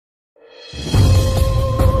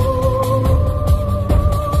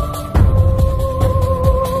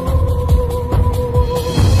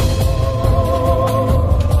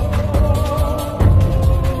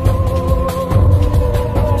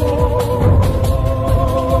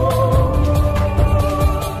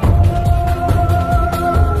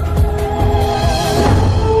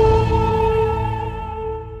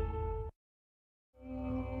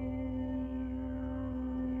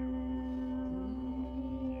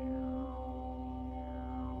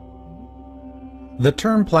The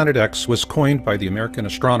term Planet X was coined by the American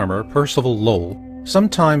astronomer Percival Lowell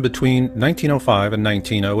sometime between 1905 and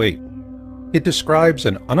 1908. It describes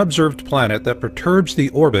an unobserved planet that perturbs the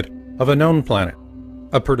orbit of a known planet.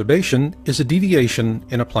 A perturbation is a deviation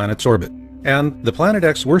in a planet's orbit, and the Planet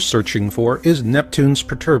X we're searching for is Neptune's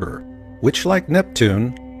perturber, which, like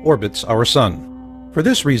Neptune, orbits our Sun. For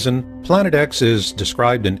this reason, Planet X is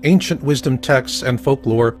described in ancient wisdom texts and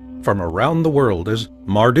folklore from around the world as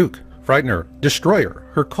Marduk, Frightener, Destroyer,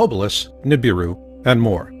 Hercules, Nibiru, and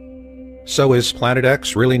more. So is Planet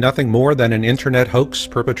X really nothing more than an internet hoax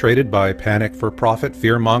perpetrated by panic-for-profit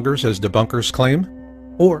fearmongers as debunkers claim?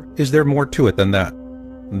 Or is there more to it than that?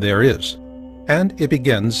 There is. And it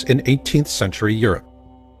begins in 18th century Europe.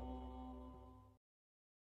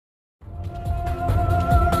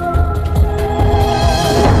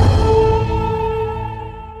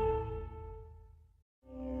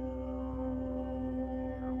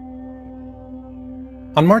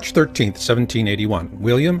 On March 13, 1781,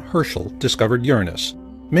 William Herschel discovered Uranus,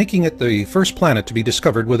 making it the first planet to be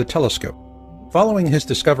discovered with a telescope. Following his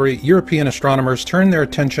discovery, European astronomers turned their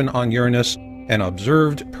attention on Uranus and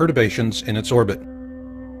observed perturbations in its orbit.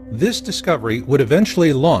 This discovery would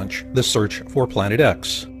eventually launch the search for Planet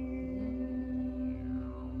X.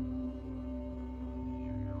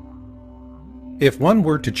 If one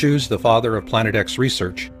were to choose the father of Planet X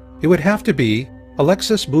research, it would have to be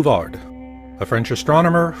Alexis Bouvard, a French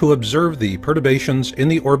astronomer who observed the perturbations in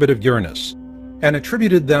the orbit of Uranus and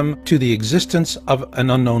attributed them to the existence of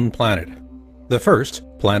an unknown planet, the first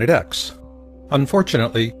Planet X.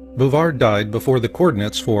 Unfortunately, Bouvard died before the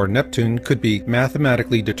coordinates for Neptune could be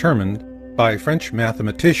mathematically determined by French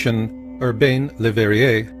mathematician Urbain Le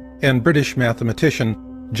Verrier and British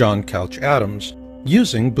mathematician John Couch Adams,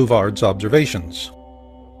 using Bouvard's observations.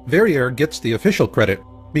 Verrier gets the official credit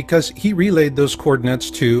because he relayed those coordinates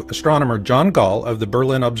to astronomer John Gall of the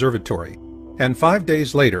Berlin Observatory, and 5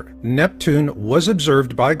 days later, Neptune was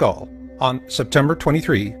observed by Gall on September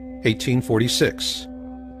 23, 1846.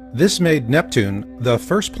 This made Neptune the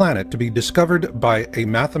first planet to be discovered by a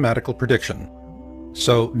mathematical prediction.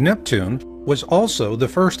 So Neptune was also the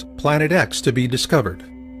first Planet X to be discovered.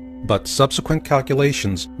 But subsequent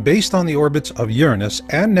calculations based on the orbits of Uranus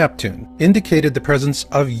and Neptune indicated the presence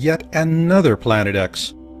of yet another Planet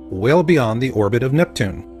X well beyond the orbit of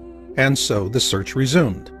Neptune, and so the search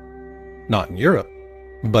resumed. Not in Europe,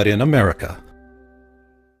 but in America.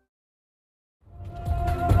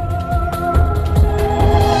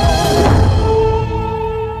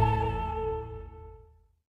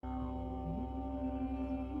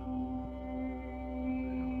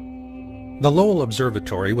 The Lowell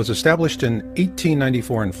Observatory was established in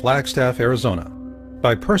 1894 in Flagstaff, Arizona,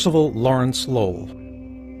 by Percival Lawrence Lowell,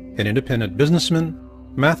 an independent businessman,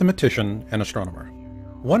 mathematician, and astronomer.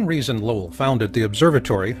 One reason Lowell founded the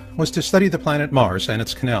observatory was to study the planet Mars and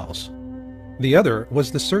its canals. The other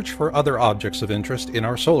was the search for other objects of interest in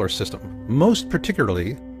our solar system, most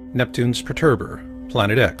particularly Neptune's perturber,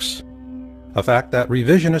 Planet X, a fact that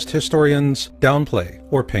revisionist historians downplay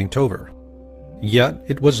or paint over. Yet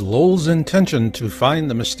it was Lowell's intention to find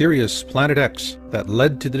the mysterious Planet X that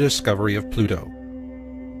led to the discovery of Pluto.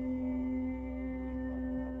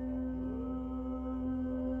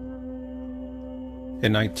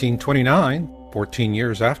 In 1929, 14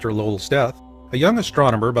 years after Lowell's death, a young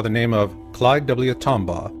astronomer by the name of Clyde W.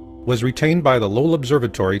 Tombaugh was retained by the Lowell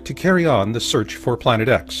Observatory to carry on the search for Planet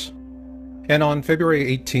X. And on February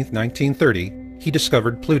 18, 1930, he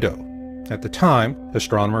discovered Pluto. At the time,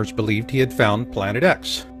 astronomers believed he had found Planet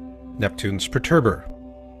X, Neptune's perturber.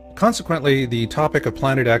 Consequently, the topic of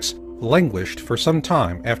Planet X languished for some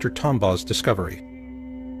time after Tombaugh's discovery.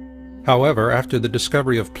 However, after the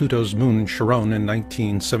discovery of Pluto's moon Charon in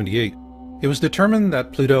 1978, it was determined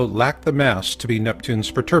that Pluto lacked the mass to be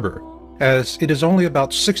Neptune's perturber, as it is only about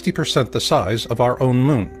 60% the size of our own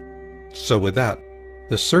moon. So with that,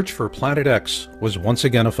 the search for Planet X was once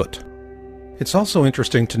again afoot. It's also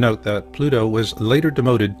interesting to note that Pluto was later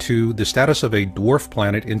demoted to the status of a dwarf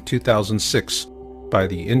planet in 2006 by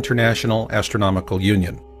the International Astronomical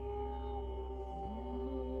Union.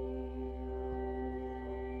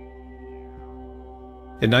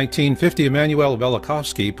 In 1950, Immanuel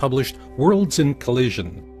Velikovsky published Worlds in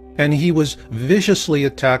Collision, and he was viciously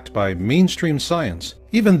attacked by mainstream science,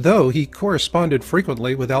 even though he corresponded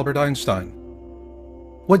frequently with Albert Einstein.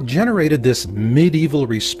 What generated this medieval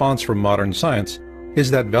response from modern science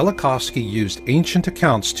is that Velikovsky used ancient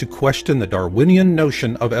accounts to question the Darwinian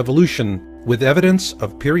notion of evolution with evidence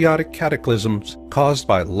of periodic cataclysms caused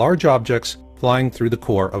by large objects flying through the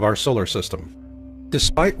core of our solar system.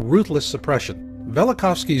 Despite ruthless suppression,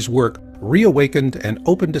 Velikovsky's work reawakened an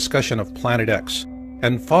open discussion of Planet X,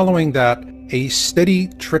 and following that, a steady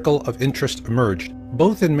trickle of interest emerged,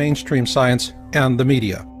 both in mainstream science and the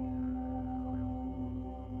media.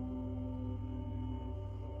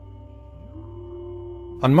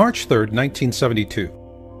 On March 3, 1972,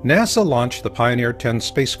 NASA launched the Pioneer 10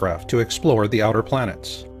 spacecraft to explore the outer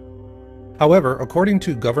planets. However, according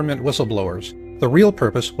to government whistleblowers, the real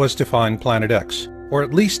purpose was to find Planet X, or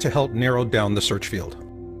at least to help narrow down the search field.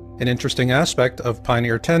 An interesting aspect of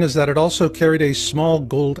Pioneer 10 is that it also carried a small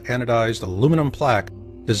gold anodized aluminum plaque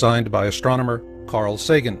designed by astronomer Carl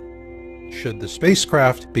Sagan, should the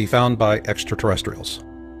spacecraft be found by extraterrestrials.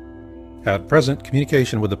 At present,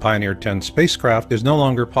 communication with the Pioneer 10 spacecraft is no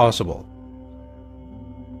longer possible.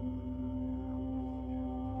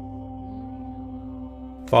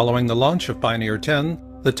 Following the launch of Pioneer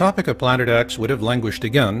 10, the topic of Planet X would have languished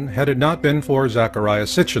again had it not been for Zecharia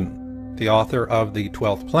Sitchin, the author of The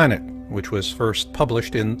 12th Planet, which was first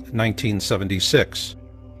published in 1976.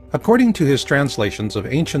 According to his translations of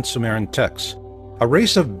ancient Sumerian texts, a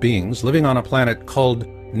race of beings living on a planet called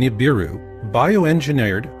Nibiru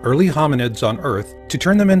bioengineered early hominids on Earth to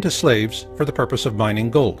turn them into slaves for the purpose of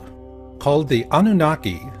mining gold. Called the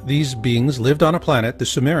Anunnaki, these beings lived on a planet the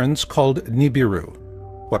Sumerians called Nibiru,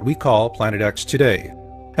 what we call Planet X today.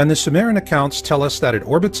 And the Sumerian accounts tell us that it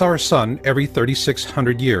orbits our sun every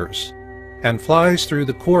 3,600 years and flies through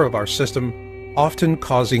the core of our system, often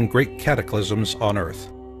causing great cataclysms on Earth.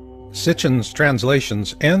 Sitchin's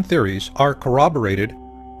translations and theories are corroborated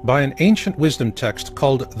by an ancient wisdom text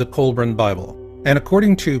called the Colburn Bible. And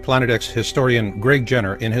according to Planet X historian Greg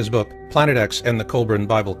Jenner in his book Planet X and the Colburn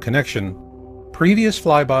Bible Connection, previous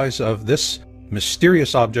flybys of this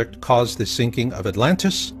mysterious object caused the sinking of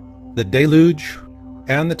Atlantis, the deluge,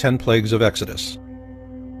 and the 10 plagues of Exodus.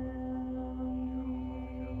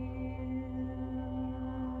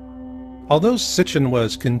 Although Sitchin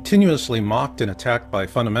was continuously mocked and attacked by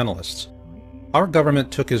fundamentalists, our government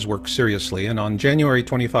took his work seriously, and on January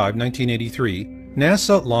 25, 1983,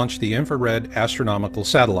 NASA launched the Infrared Astronomical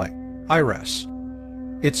Satellite, IRAS.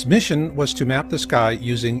 Its mission was to map the sky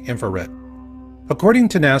using infrared. According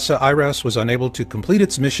to NASA, IRAS was unable to complete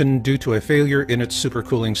its mission due to a failure in its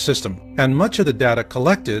supercooling system, and much of the data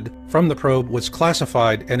collected from the probe was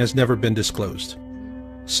classified and has never been disclosed.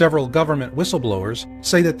 Several government whistleblowers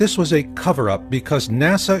say that this was a cover-up because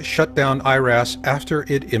NASA shut down IRAS after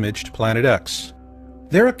it imaged Planet X.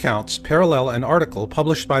 Their accounts parallel an article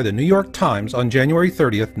published by the New York Times on January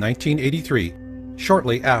 30, 1983,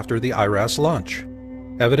 shortly after the IRAS launch.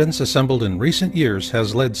 Evidence assembled in recent years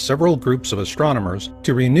has led several groups of astronomers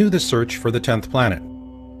to renew the search for the 10th planet.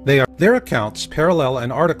 Their accounts parallel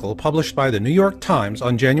an article published by the New York Times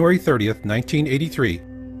on January 30, 1983,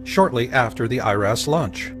 shortly after the IRAS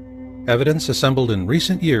launch. Evidence assembled in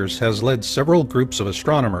recent years has led several groups of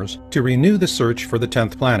astronomers to renew the search for the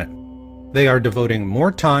 10th planet. They are devoting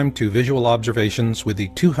more time to visual observations with the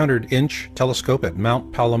 200-inch telescope at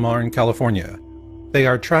Mount Palomar in California. They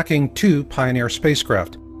are tracking 2 Pioneer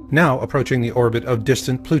spacecraft, now approaching the orbit of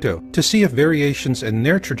distant Pluto, to see if variations in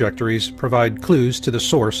their trajectories provide clues to the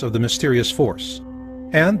source of the mysterious force.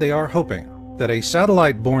 And they are hoping that a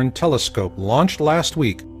satellite-borne telescope launched last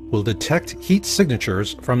week will detect heat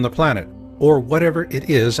signatures from the planet, or whatever it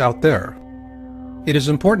is out there. It is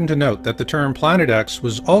important to note that the term Planet X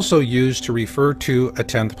was also used to refer to a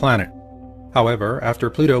 10th planet. However, after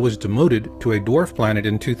Pluto was demoted to a dwarf planet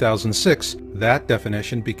in 2006, that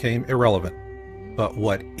definition became irrelevant. But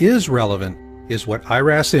what is relevant is what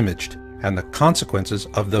IRAS imaged and the consequences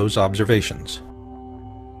of those observations.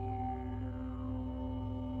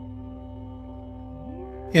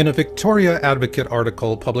 In a Victoria Advocate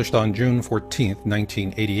article published on June 14,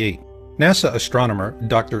 1988, NASA astronomer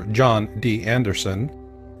Dr. John D. Anderson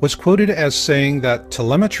was quoted as saying that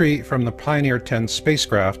telemetry from the Pioneer 10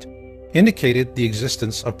 spacecraft indicated the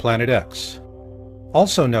existence of Planet X.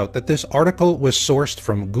 Also note that this article was sourced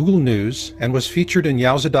from Google News and was featured in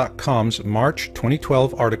Yowza.com's March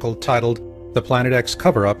 2012 article titled The Planet X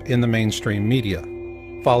Cover-Up in the Mainstream Media.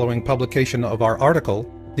 Following publication of our article,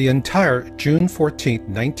 the entire June 14,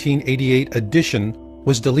 1988 edition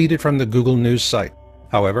was deleted from the Google News site,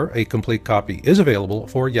 However, a complete copy is available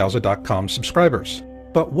for Yowza.com subscribers.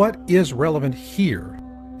 But what is relevant here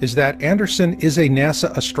is that Anderson is a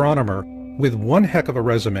NASA astronomer with one heck of a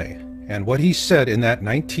resume, and what he said in that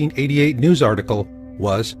 1988 news article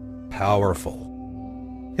was powerful.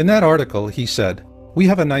 In that article, he said, "We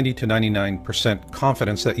have a 90 to 99%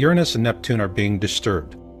 confidence that Uranus and Neptune are being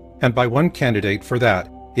disturbed, and by one candidate for that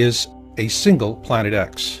is a single Planet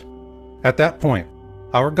X." At that point,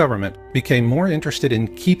 our government became more interested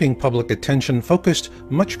in keeping public attention focused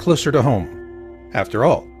much closer to home. After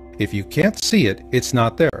all, if you can't see it, it's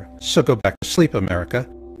not there, so go back to sleep, America.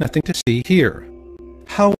 Nothing to see here.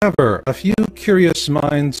 However, a few curious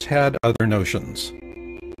minds had other notions.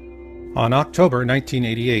 On October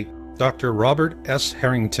 1988, Dr. Robert S.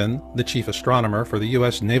 Harrington, the chief astronomer for the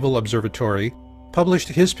U.S. Naval Observatory, published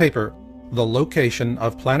his paper, The Location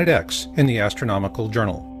of Planet X, in the Astronomical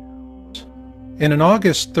Journal. In an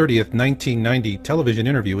August 30th, 1990 television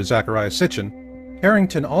interview with Zecharia Sitchin,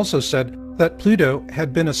 Harrington also said that Pluto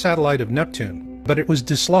had been a satellite of Neptune, but it was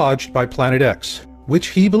dislodged by Planet X, which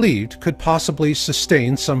he believed could possibly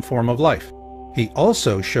sustain some form of life. He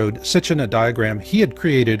also showed Sitchin a diagram he had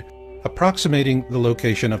created approximating the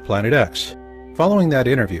location of Planet X. Following that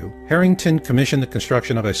interview, Harrington commissioned the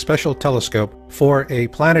construction of a special telescope for a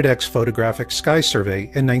Planet X photographic sky survey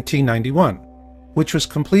in 1991, which was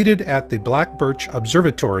completed at the Black Birch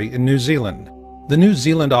Observatory in New Zealand. The New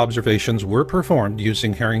Zealand observations were performed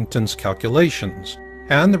using Harrington's calculations,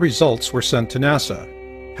 and the results were sent to NASA.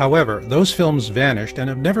 However, those films vanished and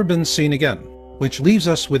have never been seen again, which leaves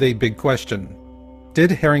us with a big question. Did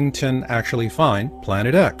Harrington actually find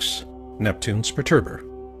Planet X, Neptune's perturber?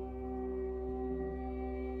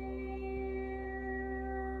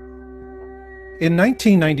 In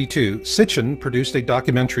 1992, Sitchin produced a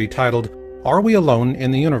documentary titled, Are We Alone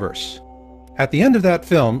in the Universe? At the end of that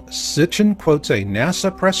film, Sitchin quotes a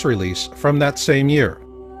NASA press release from that same year.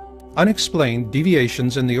 Unexplained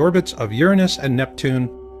deviations in the orbits of Uranus and Neptune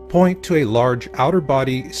point to a large outer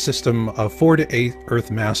body system of 4 to 8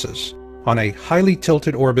 Earth masses on a highly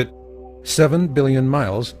tilted orbit 7 billion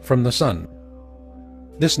miles from the Sun.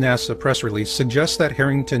 This NASA press release suggests that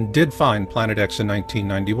Harrington did find Planet X in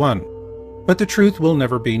 1991, but the truth will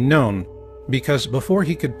never be known, because before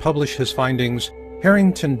he could publish his findings,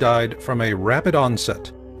 Harrington died from a rapid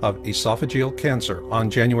onset of esophageal cancer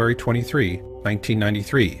on January 23,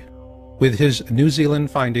 1993. With his New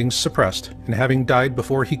Zealand findings suppressed and having died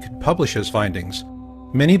before he could publish his findings,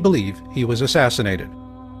 many believe he was assassinated.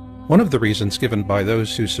 One of the reasons given by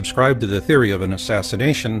those who subscribe to the theory of an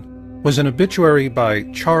assassination was an obituary by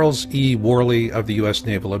Charles E. Worley of the U.S.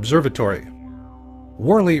 Naval Observatory.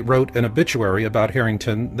 Worley wrote an obituary about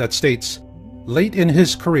Harrington that states, "Late in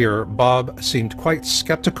his career, Bob seemed quite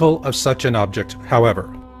skeptical of such an object,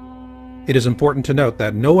 however." It is important to note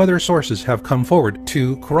that no other sources have come forward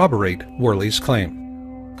to corroborate Worley's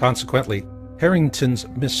claim. Consequently, Harrington's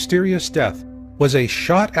mysterious death was a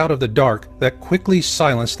shot out of the dark that quickly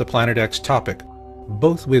silenced the Planet X topic,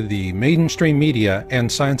 both with the mainstream media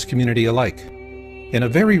and science community alike. In a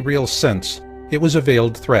very real sense, it was a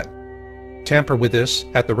veiled threat. Tamper with this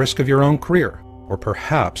at the risk of your own career, or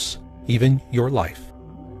perhaps even your life.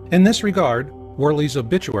 In this regard, Worley's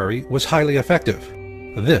obituary was highly effective.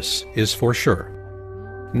 This is for sure.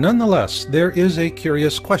 Nonetheless, there is a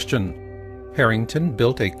curious question. Harrington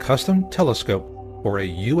built a custom telescope for a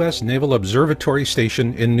U.S. Naval Observatory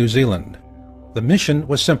station in New Zealand. The mission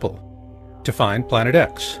was simple: to find Planet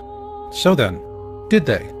X. So then, did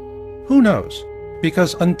they? Who knows?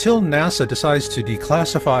 Because until NASA decides to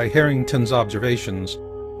declassify Harrington's observations,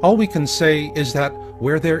 all we can say is that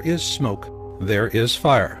where there is smoke, there is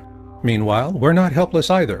fire. Meanwhile, we're not helpless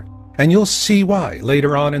either, and you'll see why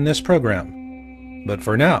later on in this program. But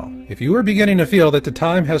for now, if you are beginning to feel that the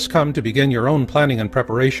time has come to begin your own planning and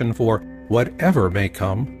preparation for whatever may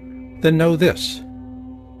come, then know this.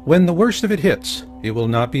 When the worst of it hits, it will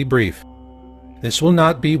not be brief. This will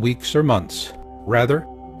not be weeks or months. Rather,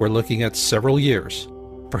 we're looking at several years,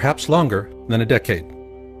 perhaps longer than a decade.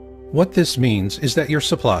 What this means is that your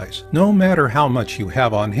supplies, no matter how much you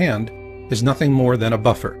have on hand, is nothing more than a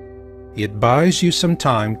buffer. It buys you some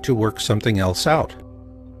time to work something else out.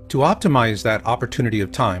 To optimize that opportunity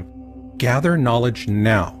of time, gather knowledge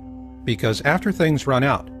now, because after things run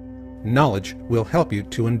out, knowledge will help you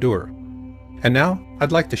to endure. And now,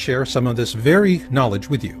 I'd like to share some of this very knowledge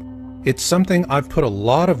with you. It's something I've put a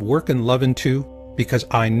lot of work and love into because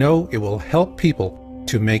I know it will help people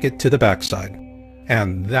to make it to the backside.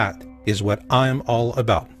 And that is what I'm all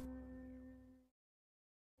about.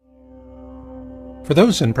 For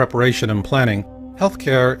those in preparation and planning,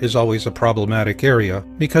 Healthcare is always a problematic area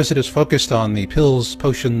because it is focused on the pills,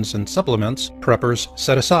 potions, and supplements preppers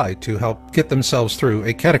set aside to help get themselves through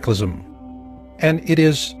a cataclysm. And it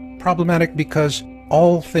is problematic because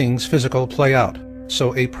all things physical play out,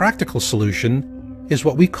 so a practical solution is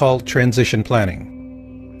what we call transition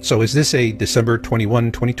planning. So is this a December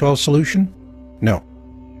 21, 2012 solution? No.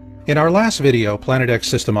 In our last video, Planet X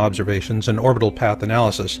System Observations and Orbital Path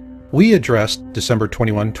Analysis, we addressed December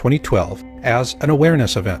 21, 2012 as an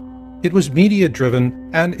awareness event. It was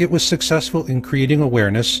media-driven and it was successful in creating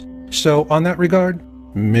awareness, so on that regard,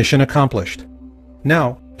 mission accomplished.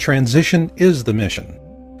 Now, transition is the mission.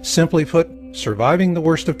 Simply put, surviving the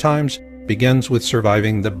worst of times begins with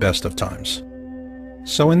surviving the best of times.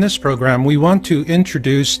 So in this program, we want to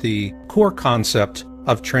introduce the core concept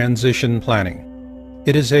of transition planning.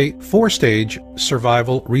 It is a 4-stage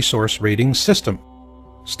survival resource rating system.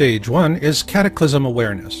 Stage 1 is cataclysm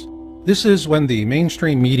awareness. This is when the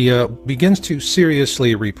mainstream media begins to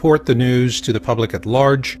seriously report the news to the public at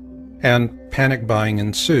large, and panic buying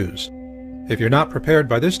ensues. If you're not prepared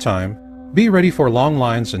by this time, be ready for long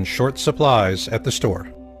lines and short supplies at the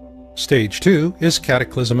store. Stage 2 is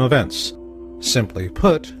cataclysm events. Simply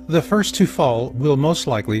put, the first to fall will most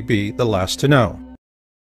likely be the last to know.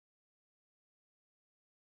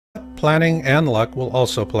 Planning and luck will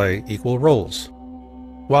also play equal roles.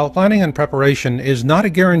 While planning and preparation is not a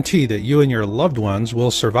guarantee that you and your loved ones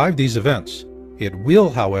will survive these events, it will,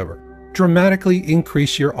 however, dramatically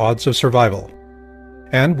increase your odds of survival.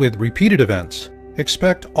 And with repeated events,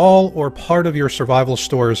 expect all or part of your survival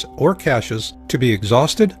stores or caches to be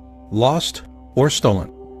exhausted, lost, or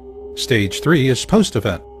stolen. Stage 3 is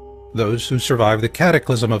post-event. Those who survive the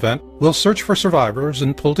cataclysm event will search for survivors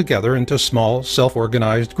and pull together into small,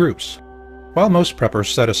 self-organized groups. While most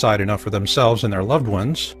preppers set aside enough for themselves and their loved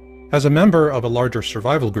ones, as a member of a larger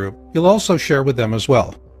survival group, you'll also share with them as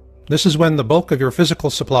well. This is when the bulk of your physical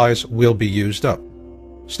supplies will be used up.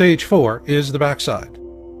 Stage 4 is the backside.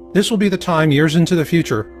 This will be the time years into the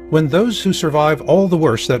future when those who survive all the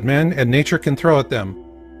worst that man and nature can throw at them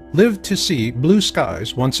live to see blue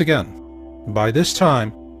skies once again. By this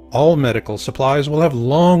time, all medical supplies will have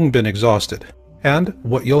long been exhausted, and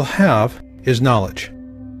what you'll have is knowledge.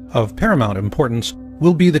 Of paramount importance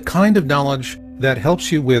will be the kind of knowledge that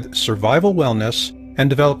helps you with survival wellness and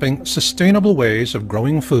developing sustainable ways of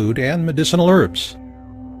growing food and medicinal herbs.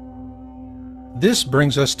 This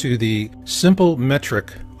brings us to the simple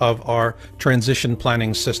metric of our transition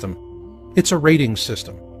planning system. It's a rating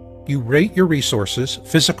system. You rate your resources,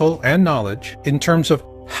 physical and knowledge, in terms of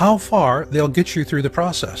how far they'll get you through the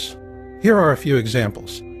process. Here are a few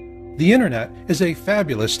examples. The internet is a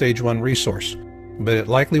fabulous Stage 1 resource, but it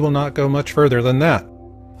likely will not go much further than that.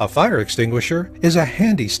 A fire extinguisher is a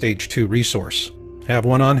handy Stage 2 resource. Have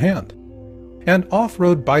one on hand. And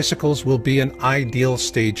off-road bicycles will be an ideal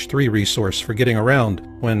Stage 3 resource for getting around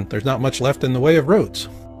when there's not much left in the way of roads.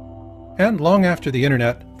 And long after the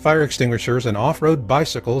internet, fire extinguishers and off-road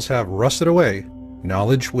bicycles have rusted away,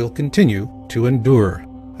 knowledge will continue to endure,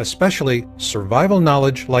 especially survival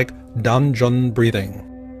knowledge like Danjon breathing.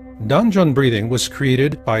 Danjon breathing was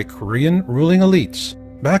created by Korean ruling elites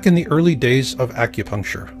back in the early days of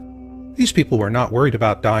acupuncture. These people were not worried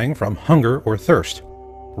about dying from hunger or thirst.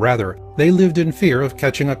 Rather, they lived in fear of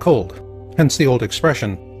catching a cold, hence the old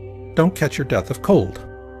expression, "Don't catch your death of cold."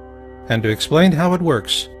 And to explain how it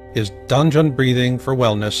works is Danjon Breathing for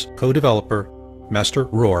Wellness co-developer, Master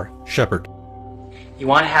Roar Shepherd. You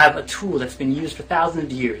want to have a tool that's been used for thousands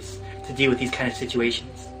of years to deal with these kind of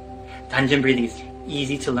situations. Danjon breathing is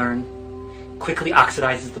easy to learn, quickly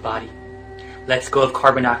oxidizes the body, lets go of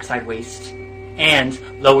carbon dioxide waste, and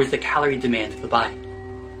lowers the calorie demand of the body.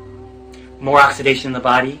 More oxidation in the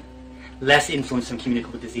body, less influence from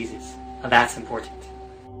communicable diseases. Now that's important.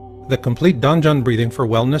 The complete Danjon Breathing for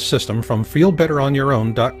Wellness system from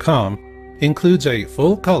feelbetteronyourown.com includes a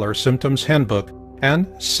full-color symptoms handbook and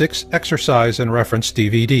 6 exercise and reference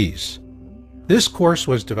DVDs. This course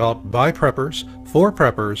was developed by preppers, for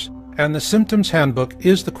preppers, and the symptoms handbook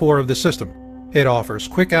is the core of the system. It offers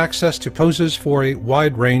quick access to poses for a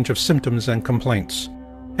wide range of symptoms and complaints,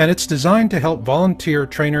 and it's designed to help volunteer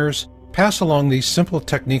trainers pass along these simple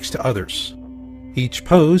techniques to others. Each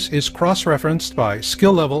pose is cross-referenced by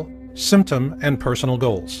skill level, symptom, and personal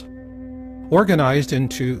goals. Organized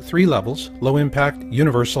into 3 levels, low impact,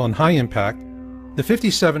 universal, and high impact, the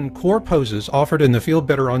 57 core poses offered in the Feel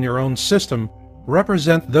Better on Your Own system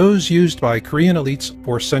represent those used by Korean elites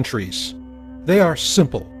for centuries. They are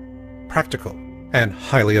simple, practical, and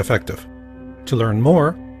highly effective. To learn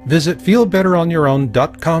more, visit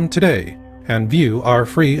feelbetteronyourown.com today and view our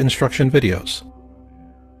free instruction videos.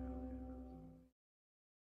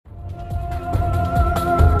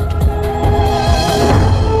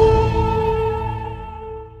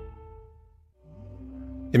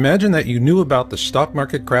 Imagine that you knew about the stock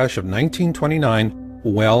market crash of 1929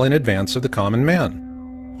 well in advance of the common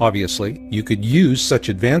man. Obviously, you could use such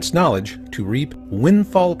advanced knowledge to reap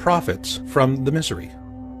windfall profits from the misery.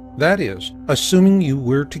 That is, assuming you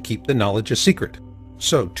were to keep the knowledge a secret.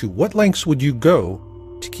 So, to what lengths would you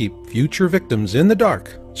go to keep future victims in the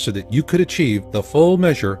dark so that you could achieve the full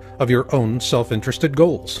measure of your own self-interested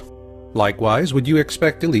goals? Likewise, would you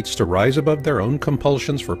expect elites to rise above their own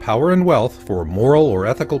compulsions for power and wealth for moral or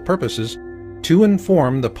ethical purposes to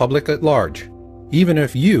inform the public at large, even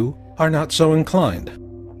if you are not so inclined?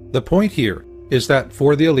 The point here is that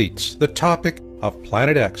for the elites, the topic of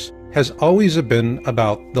Planet X has always been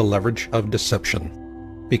about the leverage of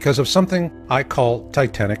deception, because of something I call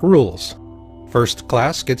Titanic rules. First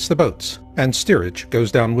class gets the boats, and steerage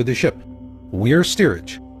goes down with the ship. We're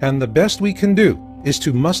steerage, and the best we can do is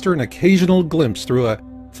to muster an occasional glimpse through a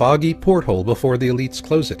foggy porthole before the elites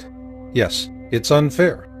close it. Yes, it's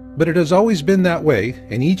unfair, but it has always been that way,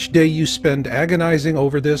 and each day you spend agonizing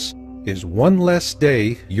over this is one less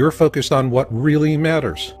day you're focused on what really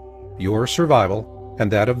matters, your survival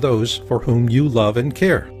and that of those for whom you love and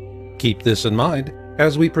care. Keep this in mind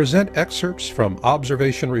as we present excerpts from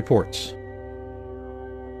observation reports.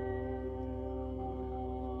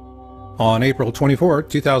 On April 24,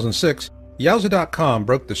 2006, Yowza.com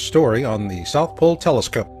broke the story on the South Pole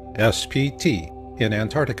Telescope, SPT, in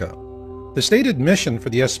Antarctica. The stated mission for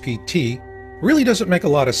the SPT really doesn't make a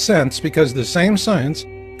lot of sense because the same science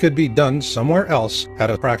could be done somewhere else at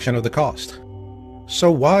a fraction of the cost. So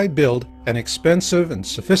why build an expensive and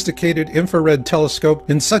sophisticated infrared telescope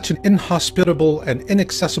in such an inhospitable and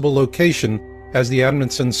inaccessible location as the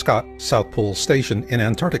Amundsen Scott South Pole Station in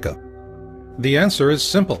Antarctica? The answer is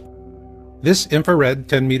simple. This infrared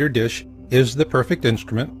 10-meter dish is the perfect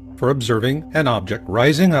instrument for observing an object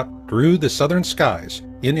rising up through the southern skies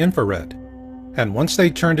in infrared. And once they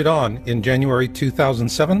turned it on in January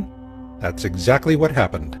 2007, that's exactly what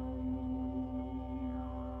happened.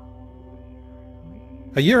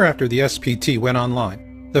 A year after the SPT went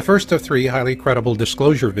online, the first of 3 highly credible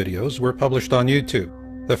disclosure videos were published on YouTube.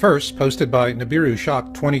 The first, posted by Nibiru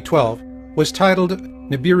Shock 2012, was titled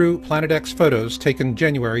Nibiru Planet X Photos Taken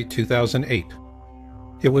January 2008.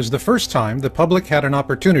 It was the first time the public had an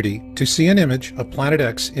opportunity to see an image of Planet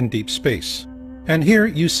X in deep space. And here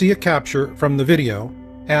you see a capture from the video,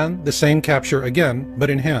 and the same capture again,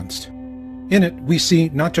 but enhanced. In it, we see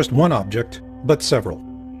not just one object, but several.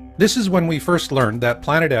 This is when we first learned that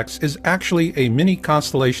Planet X is actually a mini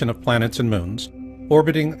constellation of planets and moons,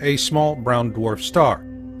 orbiting a small brown dwarf star,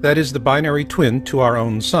 that is the binary twin to our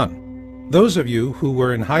own Sun. Those of you who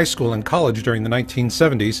were in high school and college during the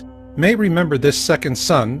 1970s may remember this second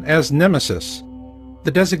sun as Nemesis,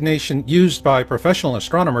 the designation used by professional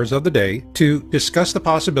astronomers of the day to discuss the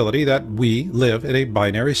possibility that we live in a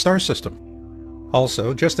binary star system.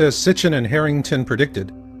 Also, just as Sitchin and Harrington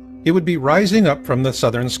predicted, it would be rising up from the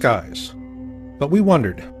southern skies. But we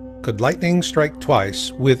wondered, could lightning strike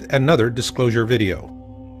twice with another disclosure video?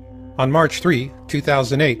 On March 3,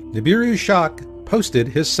 2008, Nibiru Shock posted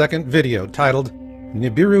his second video titled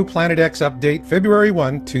Nibiru Planet X Update February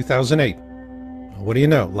 1, 2008. What do you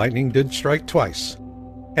know, lightning did strike twice.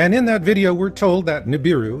 And in that video we're told that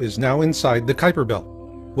Nibiru is now inside the Kuiper Belt,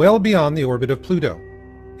 well beyond the orbit of Pluto.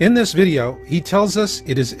 In this video, he tells us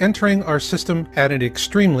it is entering our system at an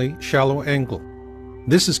extremely shallow angle.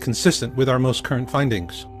 This is consistent with our most current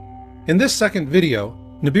findings. In this second video,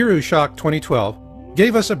 Nibiru Shock 2012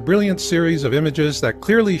 gave us a brilliant series of images that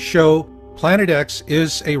clearly show Planet X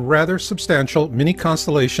is a rather substantial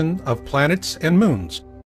mini-constellation of planets and moons,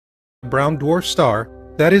 a brown dwarf star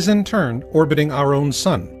that is in turn orbiting our own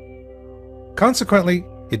Sun. Consequently,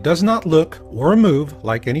 it does not look or move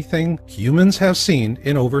like anything humans have seen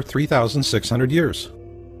in over 3,600 years.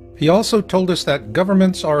 He also told us that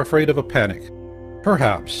governments are afraid of a panic.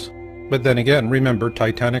 Perhaps, but then again remember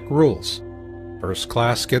Titanic rules. First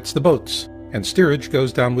class gets the boats, and steerage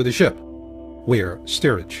goes down with the ship. We're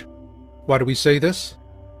steerage. Why do we say this?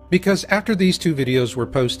 Because after these 2 videos were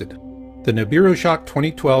posted, the Nibiru Shock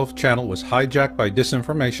 2012 channel was hijacked by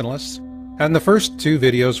disinformationalists, and the first 2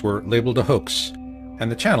 videos were labeled a hoax,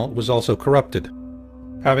 and the channel was also corrupted.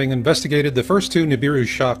 Having investigated the first 2 Nibiru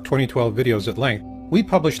Shock 2012 videos at length, we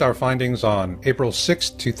published our findings on April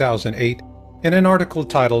 6, 2008 in an article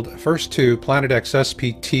titled First 2 Planet X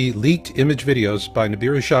SPT Leaked Image Videos by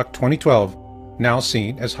Nibiru Shock 2012, now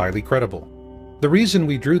seen as highly credible. The reason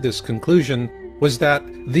we drew this conclusion was that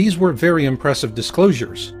these were very impressive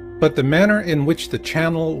disclosures, but the manner in which the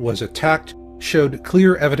channel was attacked showed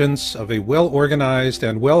clear evidence of a well-organized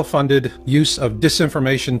and well-funded use of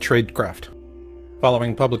disinformation tradecraft.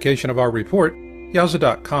 Following publication of our report,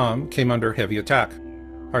 Yahoo.com came under heavy attack.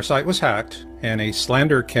 Our site was hacked, and a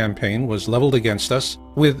slander campaign was leveled against us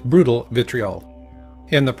with brutal vitriol.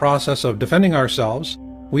 In the process of defending ourselves,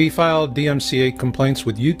 we filed DMCA complaints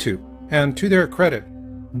with YouTube, and to their credit,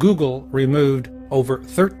 Google removed over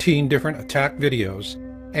 13 different attack videos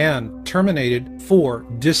and terminated 4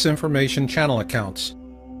 disinformation channel accounts.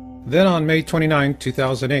 Then on May 29,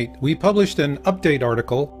 2008, we published an update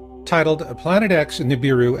article titled Planet X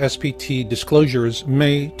Nibiru SPT Disclosures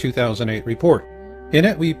May 2008 Report. In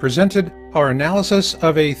it, we presented our analysis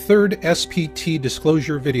of a third SPT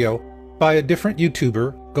disclosure video by a different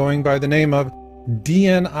YouTuber going by the name of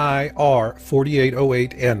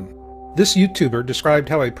DNIR4808N. This YouTuber described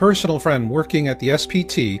how a personal friend working at the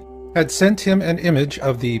SPT had sent him an image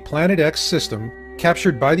of the Planet X system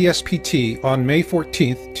captured by the SPT on May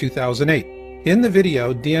 14, 2008. In the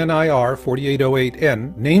video,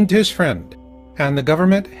 DNIR4808N named his friend, and the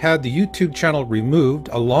government had the YouTube channel removed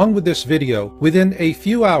along with this video within a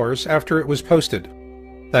few hours after it was posted.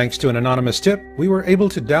 Thanks to an anonymous tip, we were able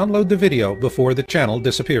to download the video before the channel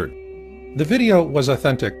disappeared. The video was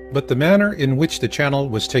authentic, but the manner in which the channel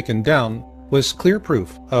was taken down was clear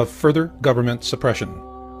proof of further government suppression.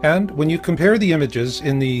 And when you compare the images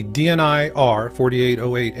in the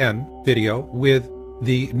DNIR4808N video with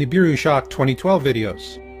the Nibiru Shock 2012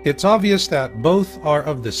 videos, it's obvious that both are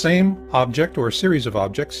of the same object or series of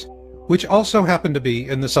objects, which also happen to be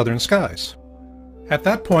in the southern skies. At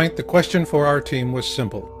that point, the question for our team was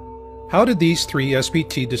simple. How did these 3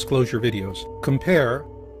 SPT disclosure videos compare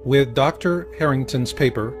with Dr. Harrington's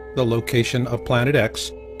paper, The Location of Planet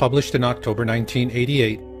X, published in October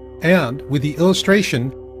 1988, and with the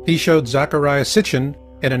illustration he showed Zecharia Sitchin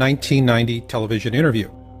in a 1990 television interview?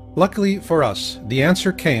 Luckily for us, the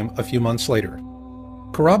answer came a few months later.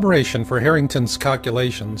 Corroboration for Harrington's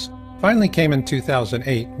calculations finally came in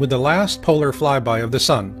 2008 with the last polar flyby of the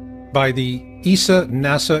Sun by the ESA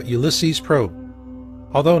NASA Ulysses probe.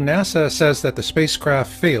 Although NASA says that the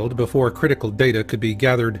spacecraft failed before critical data could be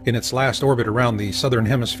gathered in its last orbit around the southern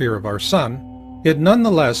hemisphere of our Sun, it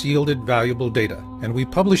nonetheless yielded valuable data, and we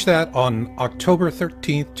published that on October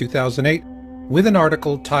 13, 2008, with an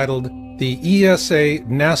article titled The ESA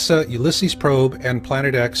NASA Ulysses Probe and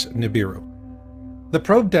Planet X Nibiru. The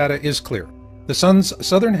probe data is clear. The Sun's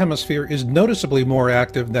southern hemisphere is noticeably more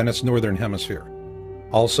active than its northern hemisphere.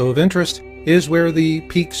 Also of interest is where the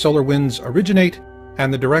peak solar winds originate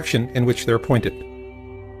and the direction in which they're pointed.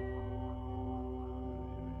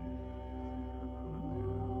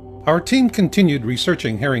 Our team continued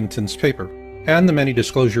researching Harrington's paper and the many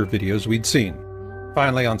disclosure videos we'd seen.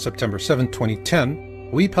 Finally, on September 7, 2010,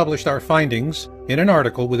 we published our findings in an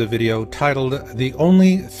article with a video titled The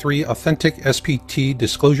Only 3 Authentic SPT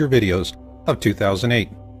Disclosure Videos of 2008.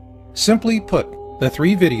 Simply put, the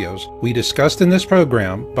 3 videos we discussed in this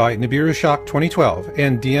program by Nibiru Shock 2012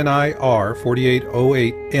 and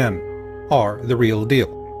DNIR4808N are the real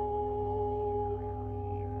deal.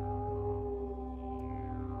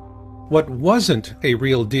 What wasn't a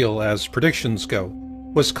real deal as predictions go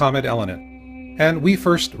was Comet Elenin, and we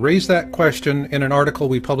first raised that question in an article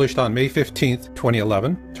we published on May 15,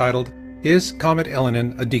 2011, titled, Is Comet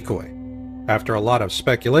Elenin a Decoy? After a lot of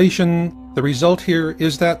speculation, the result here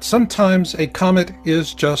is that sometimes a comet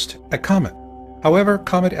is just a comet. However,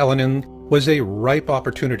 Comet Elenin was a ripe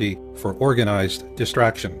opportunity for organized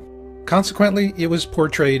distraction. Consequently, it was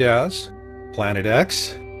portrayed as Planet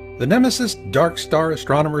X, the nemesis dark star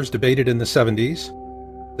astronomers debated in the 70s,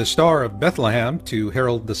 the Star of Bethlehem to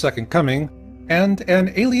herald the Second Coming, and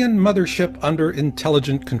an alien mothership under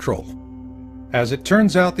intelligent control. As it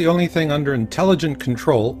turns out, the only thing under intelligent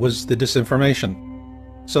control was the disinformation.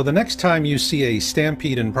 So the next time you see a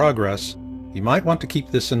stampede in progress, you might want to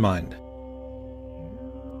keep this in mind.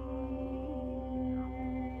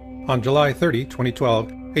 On July 30,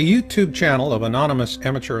 2012, a YouTube channel of anonymous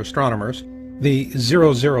amateur astronomers, the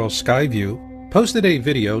 00 Skyview, posted a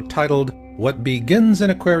video titled, What Begins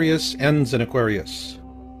in Aquarius Ends in Aquarius.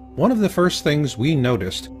 One of the first things we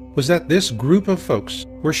noticed was that this group of folks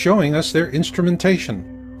were showing us their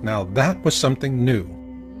instrumentation. Now that was something new.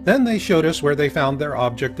 Then they showed us where they found their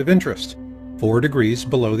object of interest, 4 degrees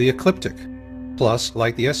below the ecliptic. Plus,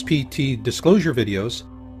 like the SPT disclosure videos,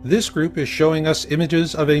 this group is showing us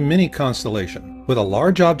images of a mini constellation with a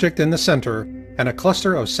large object in the center and a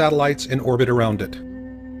cluster of satellites in orbit around it.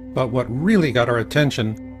 But what really got our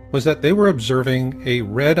attention was that they were observing a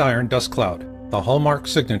red iron dust cloud, the hallmark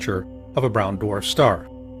signature of a brown dwarf star.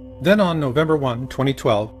 Then on November 1,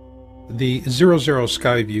 2012, the 00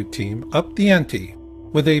 Skyview team upped the ante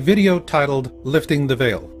with a video titled Lifting the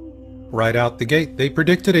Veil. Right out the gate, they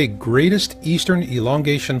predicted a greatest eastern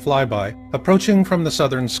elongation flyby approaching from the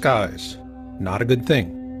southern skies. Not a good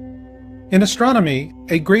thing. In astronomy,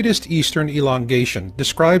 a greatest eastern elongation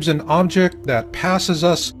describes an object that passes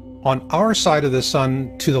us on our side of the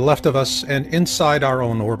Sun to the left of us and inside our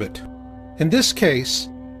own orbit. In this case,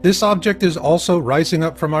 this object is also rising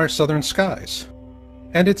up from our southern skies.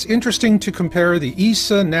 And it's interesting to compare the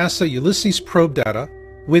ESA-NASA Ulysses probe data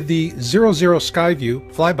with the 00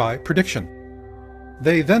 Skyview flyby prediction.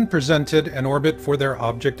 They then presented an orbit for their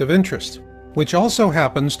object of interest, which also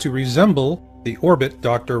happens to resemble the orbit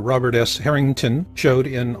Dr. Robert S. Harrington showed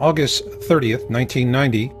in August 30th,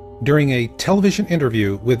 1990, during a television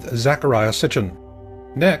interview with Zachariah Sitchin.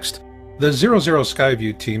 Next, the 00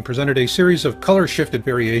 Skyview team presented a series of color-shifted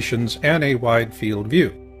variations and a wide field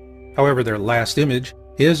view. However, their last image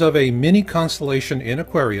is of a mini constellation in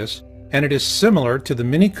Aquarius, and it is similar to the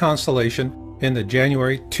mini constellation in the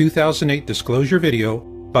January 2008 disclosure video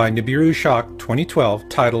by Nibiru Shock 2012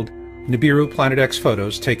 titled Nibiru Planet X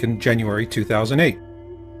Photos taken January 2008.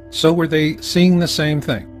 So were they seeing the same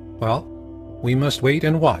thing? Well, we must wait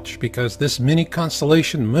and watch, because this mini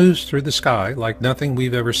constellation moves through the sky like nothing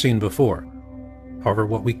we've ever seen before. However,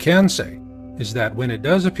 what we can say is that when it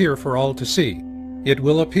does appear for all to see, it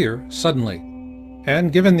will appear suddenly.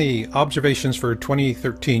 And given the observations for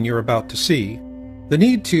 2013 you're about to see, the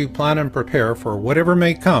need to plan and prepare for whatever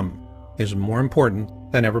may come is more important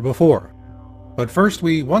than ever before. But first,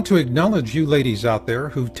 we want to acknowledge you ladies out there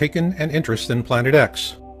who've taken an interest in Planet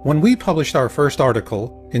X. When we published our first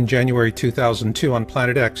article in January 2002 on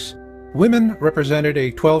Planet X, women represented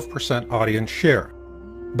a 12% audience share.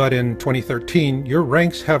 But in 2013, your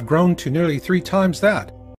ranks have grown to nearly 3 times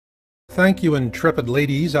that. Thank you, intrepid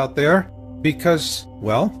ladies out there, because,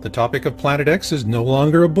 well, the topic of Planet X is no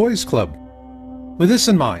longer a boys' club. With this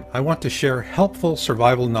in mind, I want to share helpful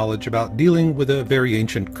survival knowledge about dealing with a very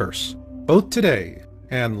ancient curse, both today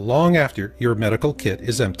and long after your medical kit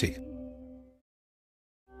is empty.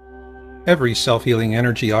 Every self-healing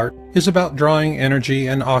energy art is about drawing energy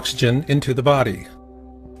and oxygen into the body.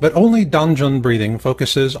 But only Danjun breathing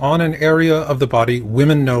focuses on an area of the body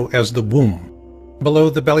women know as the womb, below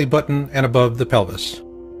the belly button and above the pelvis.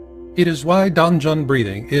 It is why Danjun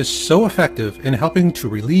breathing is so effective in helping to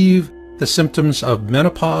relieve the symptoms of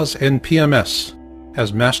menopause and PMS,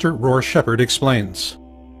 as Master Roar Shepherd explains.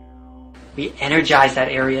 We energize that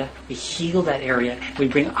area, we heal that area, we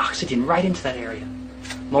bring oxygen right into that area.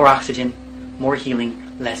 More oxygen, more healing,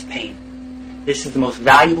 less pain. This is the most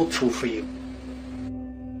valuable tool for you.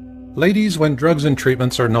 Ladies, when drugs and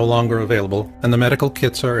treatments are no longer available and the medical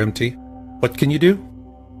kits are empty, what can you do?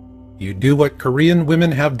 You do what Korean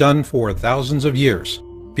women have done for thousands of years,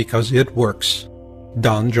 because it works.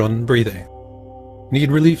 Danjun breathing.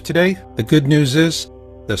 Need relief today? The good news is,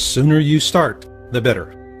 the sooner you start, the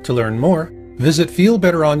better. To learn more, visit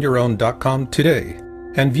feelbetteronyourown.com today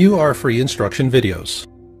and view our free instruction videos.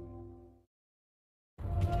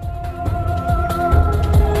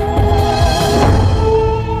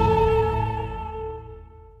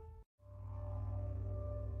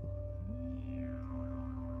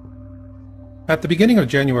 At the beginning of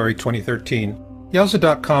January 2013,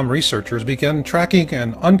 Yowza.com researchers began tracking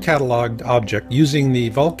an uncatalogued object using the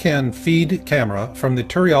Vulcan feed camera from the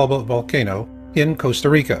Turrialba volcano in Costa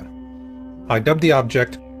Rica. I dubbed the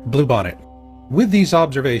object Bluebonnet. With these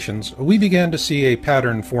observations, we began to see a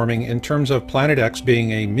pattern forming in terms of Planet X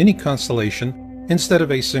being a mini constellation instead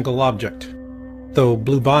of a single object. Though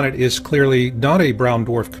Bluebonnet is clearly not a brown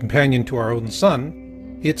dwarf companion to our own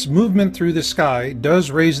Sun, its movement through the sky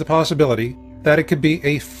does raise the possibility that it could be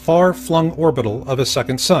a far-flung orbital of a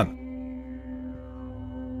second sun.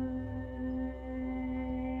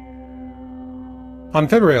 On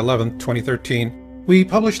February 11, 2013, we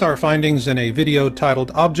published our findings in a video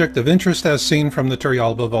titled Object of Interest as Seen from the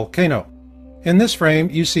Turrialba Volcano. In this frame,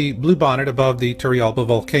 you see Bluebonnet above the Turrialba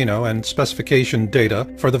volcano and specification data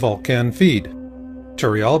for the Vulcan feed.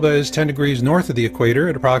 Turrialba is 10 degrees north of the equator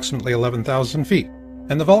at approximately 11,000 feet,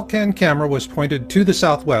 and the Vulcan camera was pointed to the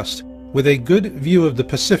southwest with a good view of the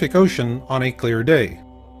Pacific Ocean on a clear day.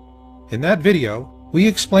 In that video, we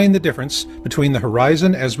explain the difference between the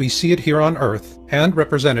horizon as we see it here on Earth and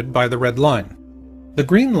represented by the red line. The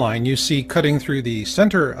green line you see cutting through the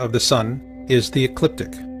center of the Sun is the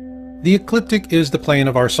ecliptic. The ecliptic is the plane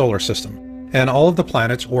of our solar system, and all of the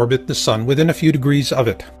planets orbit the Sun within a few degrees of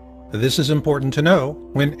it. This is important to know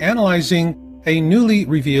when analyzing a newly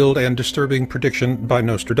revealed and disturbing prediction by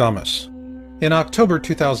Nostradamus. In October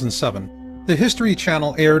 2007, the History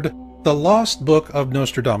Channel aired The Lost Book of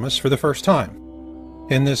Nostradamus for the first time.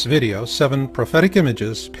 In this video, 7 prophetic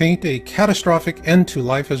images paint a catastrophic end to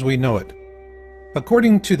life as we know it.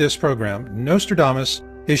 According to this program, Nostradamus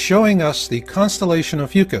is showing us the constellation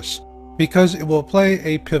of Fucus because it will play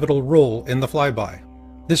a pivotal role in the flyby.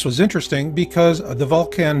 This was interesting because the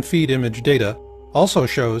Vulcan feed image data also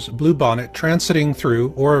shows Bluebonnet transiting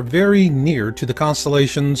through or very near to the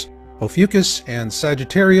constellations Ophiuchus and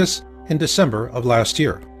Sagittarius in December of last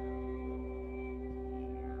year.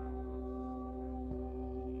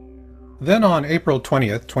 Then on April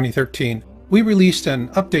 20th, 2013, we released an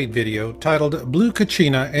update video titled Blue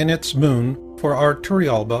Caccina and its Moon for our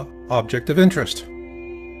Turrialba object of interest.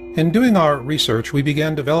 In doing our research, we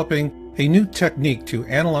began developing a new technique to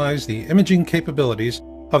analyze the imaging capabilities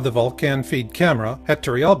of the Vulcan feed camera at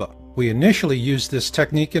Turrialba. We initially used this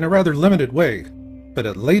technique in a rather limited way, but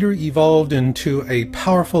it later evolved into a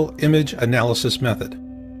powerful image analysis method.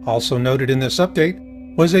 Also noted in this update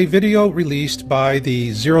was a video released by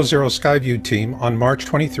the 00 Skyview team on March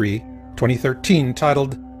 23, 2013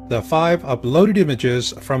 titled The 5 Uploaded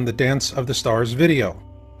Images from the Dance of the Stars video.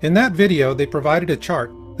 In that video, they provided a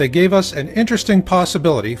chart that gave us an interesting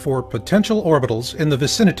possibility for potential orbitals in the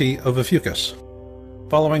vicinity of Ophiuchus.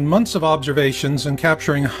 Following months of observations and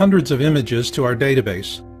capturing hundreds of images to our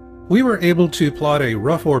database, we were able to plot a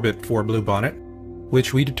rough orbit for Bluebonnet,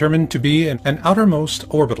 which we determined to be an outermost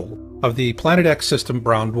orbital of the Planet X system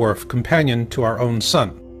brown dwarf companion to our own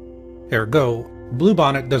Sun. Ergo,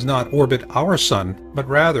 Bluebonnet does not orbit our Sun, but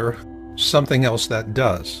rather something else that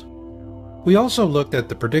does. We also looked at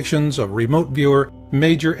the predictions of remote viewer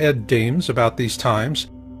Major Ed Dames about these times,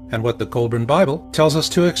 and what the Colburn Bible tells us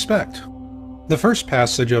to expect. The first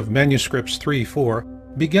passage of Manuscripts 3:4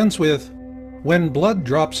 begins with, "When blood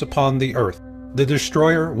drops upon the earth, the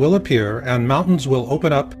destroyer will appear, and mountains will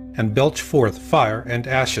open up and belch forth fire and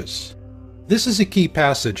ashes." This is a key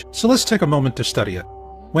passage, so let's take a moment to study it.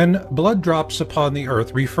 When blood drops upon the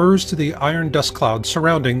earth refers to the iron dust cloud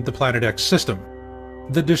surrounding the Planet X system.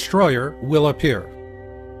 The destroyer will appear.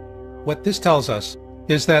 What this tells us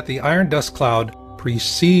is that the iron dust cloud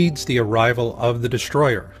precedes the arrival of the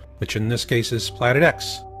destroyer, which in this case is Planet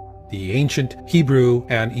X, the ancient Hebrew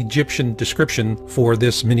and Egyptian description for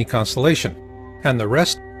this mini constellation, and the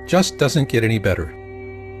rest just doesn't get any better.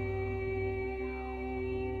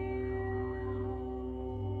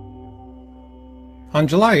 On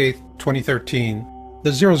July 8, 2013,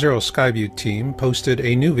 the 00 Skyview team posted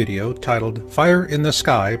a new video titled Fire in the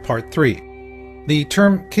Sky Part 3. The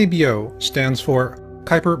term KBO stands for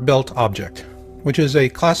Kuiper Belt Object, which is a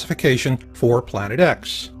classification for Planet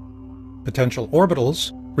X. Potential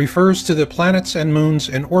orbitals refers to the planets and moons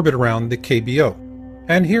in orbit around the KBO.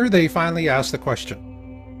 And here they finally ask the question,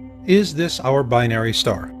 is this our binary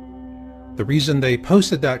star? The reason they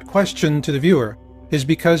posted that question to the viewer is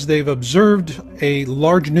because they've observed a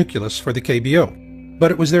large nucleus for the KBO. But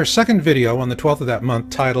it was their second video on the 12th of that month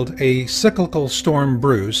titled A Cyclical Storm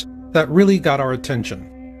Brews that really got our attention.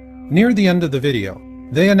 Near the end of the video,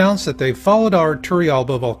 they announced that they followed our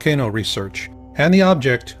Turrialba volcano research and the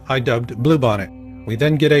object I dubbed Bluebonnet. We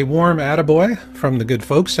then get a warm attaboy from the good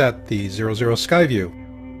folks at the 00 Skyview.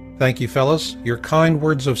 Thank you, fellas. Your kind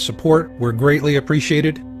words of support were greatly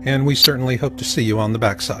appreciated, and we certainly hope to see you on the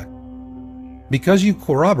backside. Because you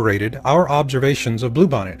corroborated our observations of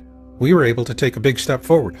Bluebonnet, we were able to take a big step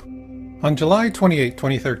forward. On July 28,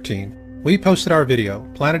 2013, we posted our video,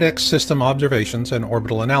 Planet X System Observations and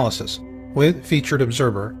Orbital Analysis, with featured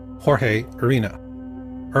observer Jorge Arena.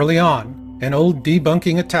 Early on, an old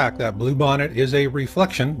debunking attack that Bluebonnet is a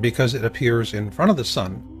reflection because it appears in front of the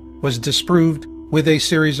Sun was disproved with a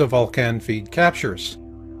series of Vulcan feed captures.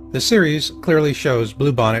 The series clearly shows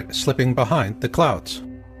Bluebonnet slipping behind the clouds.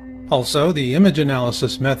 Also, the image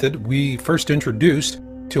analysis method we first introduced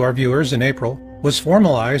to our viewers in April was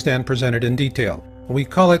formalized and presented in detail. We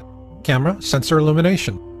call it Camera Sensor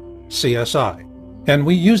Illumination, CSI, and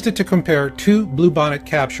we used it to compare 2 Bluebonnet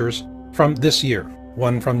captures from this year,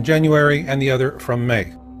 one from January and the other from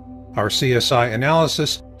May. Our CSI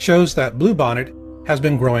analysis shows that Bluebonnet has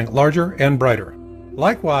been growing larger and brighter.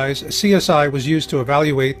 Likewise, CSI was used to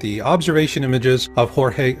evaluate the observation images of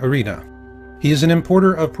Jorge Arena. He is an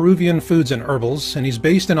importer of Peruvian foods and herbals, and he's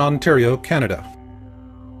based in Ontario, Canada.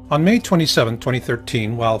 On May 27,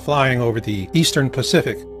 2013, while flying over the Eastern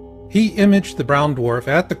Pacific, he imaged the brown dwarf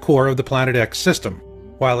at the core of the Planet X system.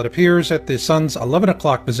 While it appears at the Sun's 11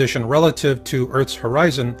 o'clock position relative to Earth's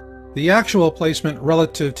horizon, the actual placement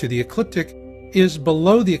relative to the ecliptic is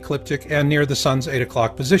below the ecliptic and near the Sun's 8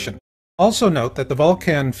 o'clock position. Also note that the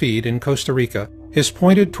Vulcan feed in Costa Rica is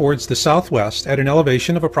pointed towards the southwest at an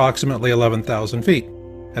elevation of approximately 11,000 feet,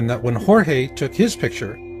 and that when Jorge took his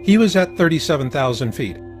picture, He was at 37,000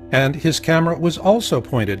 feet, and his camera was also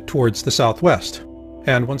pointed towards the southwest.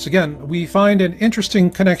 And once again, we find an interesting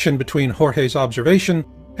connection between Jorge's observation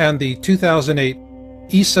and the 2008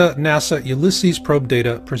 ESA NASA Ulysses probe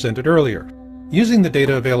data presented earlier. Using the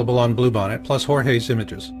data available on Bluebonnet plus Jorge's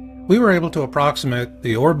images, we were able to approximate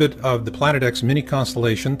the orbit of the Planet X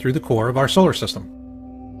mini-constellation through the core of our solar system.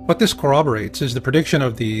 What this corroborates is the prediction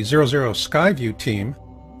of the 00 Skyview team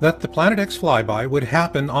that the Planet X flyby would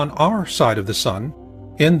happen on our side of the Sun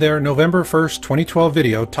in their November 1st, 2012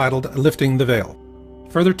 video titled Lifting the Veil.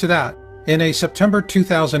 Further to that, in a September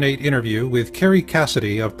 2008 interview with Carrie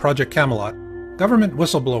Cassidy of Project Camelot, government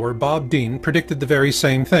whistleblower Bob Dean predicted the very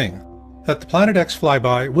same thing, that the Planet X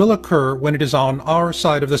flyby will occur when it is on our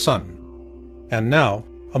side of the Sun. And now,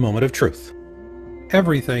 a moment of truth.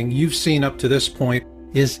 Everything you've seen up to this point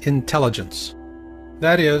is intelligence.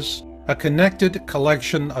 That is, a connected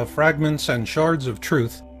collection of fragments and shards of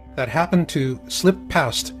truth that happen to slip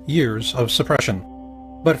past years of suppression.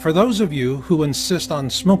 But for those of you who insist on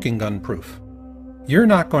smoking gun proof, you're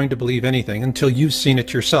not going to believe anything until you've seen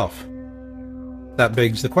it yourself. That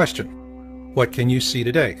begs the question, what can you see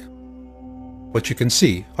today? What you can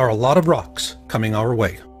see are a lot of rocks coming our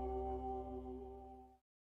way.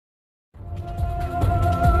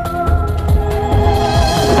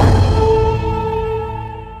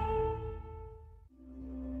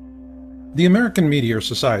 The American Meteor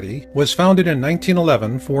Society was founded in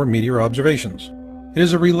 1911 for meteor observations. It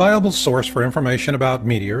is a reliable source for information about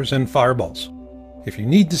meteors and fireballs. If you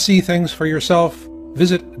need to see things for yourself,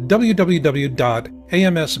 visit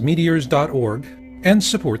www.amsmeteors.org and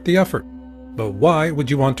support the effort. But why would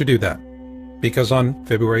you want to do that? Because on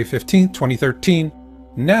February 15, 2013,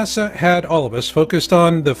 NASA had all of us focused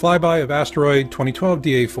on the flyby of asteroid 2012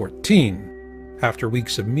 DA14. After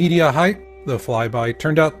weeks of media hype, the flyby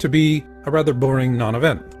turned out to be a rather boring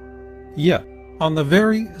non-event. Yet, on the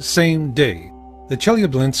very same day, the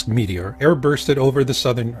Chelyabinsk meteor airbursted over the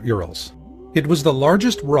southern Urals. It was the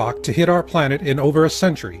largest rock to hit our planet in over a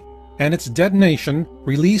century, and its detonation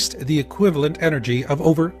released the equivalent energy of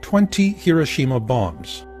over 20 Hiroshima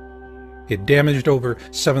bombs. It damaged over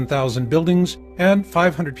 7,000 buildings, and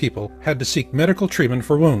 500 people had to seek medical treatment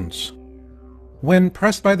for wounds. When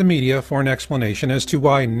pressed by the media for an explanation as to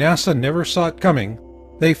why NASA never saw it coming,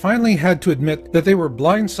 they finally had to admit that they were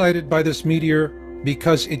blindsided by this meteor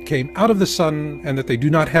because it came out of the Sun and that they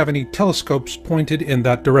do not have any telescopes pointed in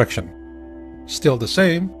that direction. Still the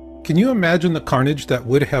same, can you imagine the carnage that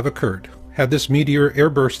would have occurred had this meteor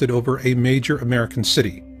airbursted over a major American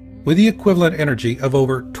city, with the equivalent energy of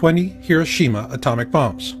over 20 Hiroshima atomic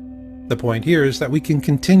bombs? The point here is that we can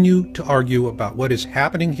continue to argue about what is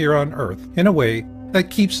happening here on Earth in a way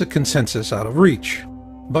that keeps the consensus out of reach.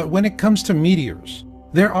 But when it comes to meteors,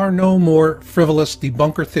 there are no more frivolous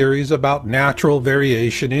debunker theories about natural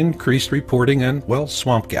variation, increased reporting, and, well,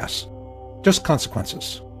 swamp gas. Just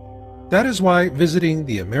consequences. That is why visiting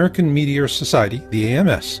the American Meteor Society, the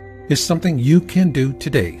AMS, is something you can do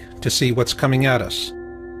today to see what's coming at us.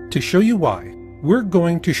 To show you why, we're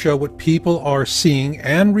going to show what people are seeing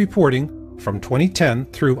and reporting from 2010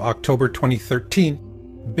 through October 2013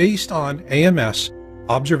 based on AMS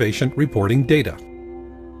observation reporting data.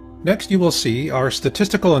 Next, you will see our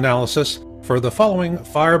statistical analysis for the following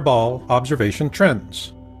fireball observation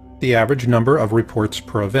trends: the average number of reports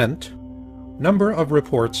per event, number of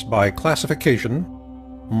reports by classification,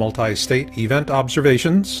 multi-state event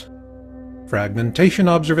observations, fragmentation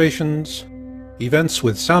observations, events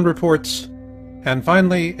with sound reports, and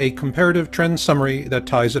finally a comparative trend summary that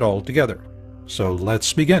ties it all together. So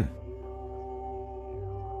let's begin.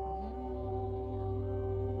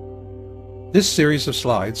 This series of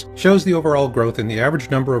slides shows the overall growth in the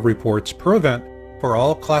average number of reports per event for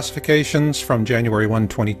all classifications from January 1,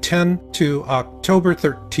 2010 to October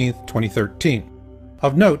 13, 2013.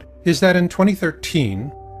 Of note is that in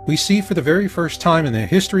 2013, we see for the very first time in the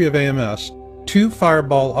history of AMS 2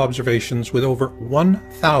 fireball observations with over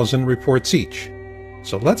 1,000 reports each.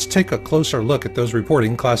 So let's take a closer look at those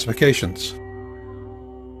reporting classifications.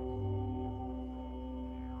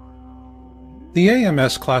 The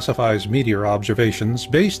AMS classifies meteor observations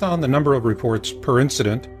based on the number of reports per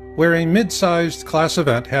incident, where a mid-sized class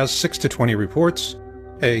event has 6 to 20 reports,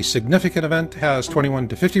 a significant event has 21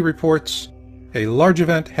 to 50 reports, a large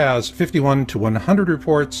event has 51 to 100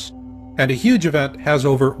 reports, and a huge event has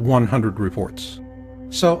over 100 reports.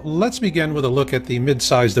 So let's begin with a look at the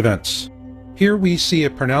mid-sized events. Here we see a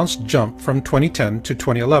pronounced jump from 2010 to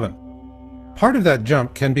 2011. Part of that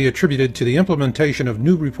jump can be attributed to the implementation of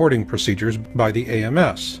new reporting procedures by the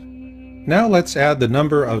AMS. Now let's add the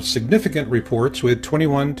number of significant reports with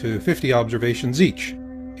 21 to 50 observations each.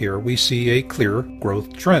 Here we see a clear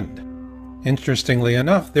growth trend. Interestingly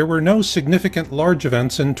enough, there were no significant large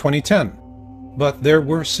events in 2010, but there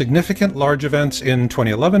were significant large events in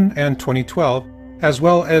 2011 and 2012, as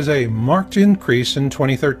well as a marked increase in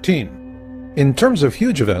 2013. In terms of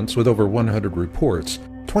huge events with over 100 reports,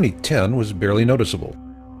 2010 was barely noticeable.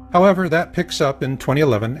 However, that picks up in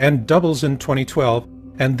 2011 and doubles in 2012,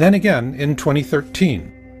 and then again in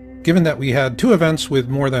 2013. Given that we had 2 events with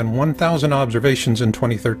more than 1,000 observations in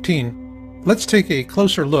 2013, let's take a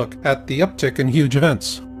closer look at the uptick in huge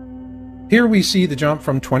events. Here we see the jump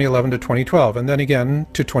from 2011 to 2012 and then again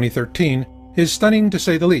to 2013 is stunning to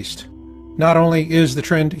say the least. Not only is the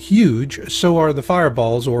trend huge, so are the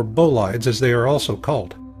fireballs, or bolides as they are also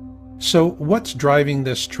called. So what's driving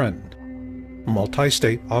this trend?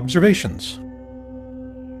 Multi-state observations.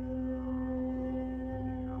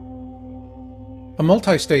 A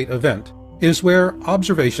multi-state event is where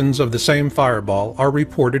observations of the same fireball are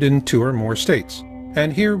reported in 2 or more states,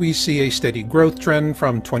 and here we see a steady growth trend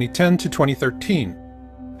from 2010 to 2013.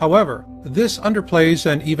 However, this underplays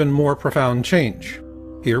an even more profound change.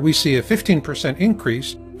 Here we see a 15%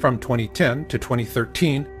 increase from 2010 to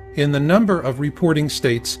 2013 in the number of reporting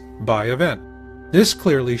states by event. This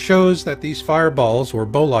clearly shows that these fireballs, or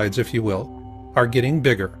bolides if you will, are getting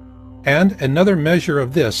bigger. And another measure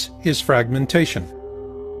of this is fragmentation.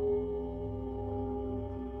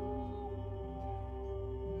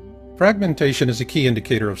 Fragmentation is a key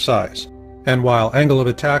indicator of size, and while angle of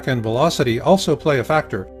attack and velocity also play a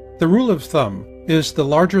factor, the rule of thumb is the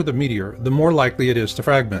larger the meteor, the more likely it is to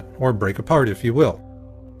fragment, or break apart if you will.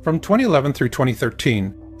 From 2011 through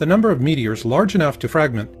 2013, the number of meteors large enough to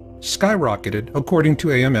fragment skyrocketed according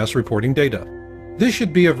to AMS reporting data. This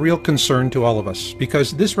should be of real concern to all of us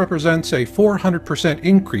because this represents a 400%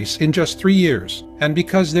 increase in just 3 years, and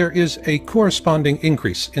because there is a corresponding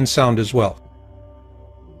increase in sound as well.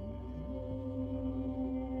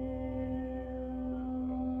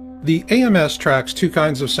 The AMS tracks 2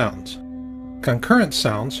 kinds of sounds: concurrent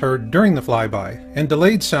sounds heard during the flyby and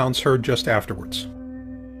delayed sounds heard just afterwards.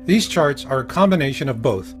 These charts are a combination of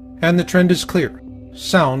both, and the trend is clear.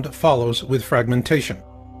 Sound follows with fragmentation.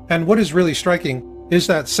 And what is really striking is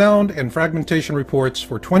that sound and fragmentation reports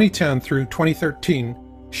for 2010 through 2013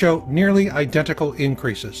 show nearly identical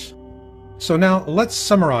increases. So now let's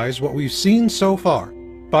summarize what we've seen so far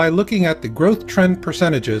by looking at the growth trend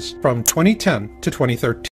percentages from 2010 to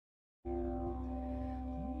 2013.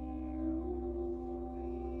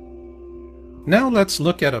 Now let's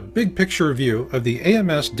look at a big picture view of the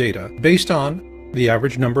AMS data based on the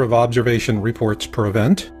average number of observation reports per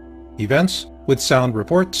event, events with sound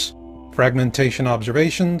reports, fragmentation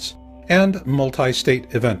observations, and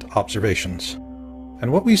multi-state event observations.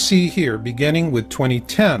 And what we see here, beginning with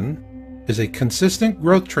 2010, is a consistent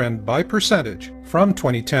growth trend by percentage from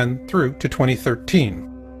 2010 through to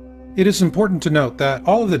 2013. It is important to note that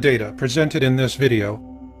all of the data presented in this video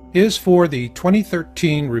is for the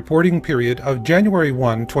 2013 reporting period of January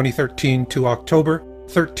 1, 2013 to October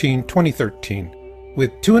 13, 2013.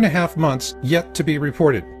 With 2.5 months yet to be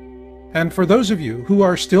reported. And for those of you who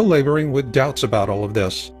are still laboring with doubts about all of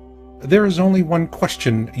this, there is only one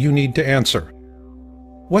question you need to answer.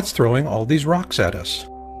 What's throwing all these rocks at us?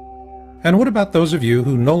 And what about those of you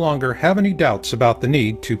who no longer have any doubts about the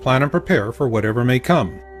need to plan and prepare for whatever may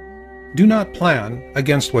come? Do not plan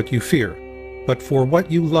against what you fear, but for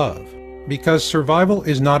what you love, because survival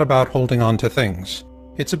is not about holding on to things.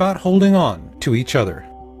 It's about holding on to each other.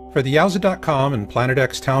 For the Yowza.com and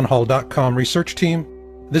PlanetXTownHall.com research team,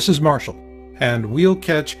 this is Marshall, and we'll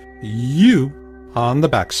catch you on the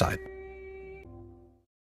backside.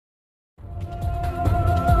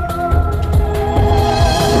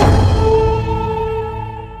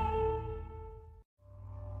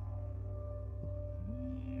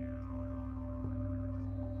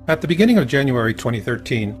 At the beginning of January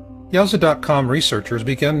 2013, Yowza.com researchers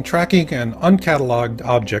began tracking an uncatalogued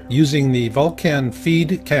object using the Vulcan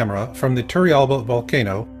feed camera from the Turrialba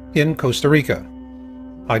volcano in Costa Rica.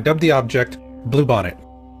 I dubbed the object Bluebonnet.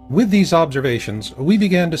 With these observations, we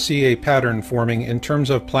began to see a pattern forming in terms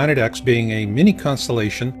of Planet X being a mini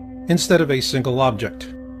constellation instead of a single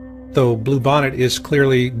object. Though Bluebonnet is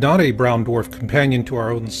clearly not a brown dwarf companion to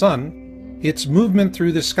our own sun, its movement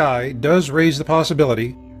through the sky does raise the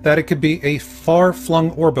possibility that it could be a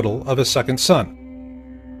far-flung orbital of a second sun.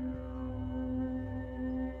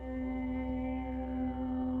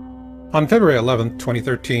 On February 11,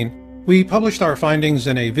 2013, we published our findings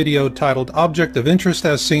in a video titled Object of Interest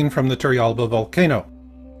as Seen from the Turrialba Volcano.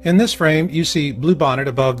 In this frame, you see Bluebonnet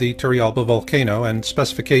above the Turrialba volcano and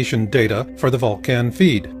specification data for the Vulcan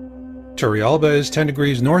feed. Turrialba is 10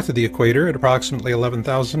 degrees north of the equator at approximately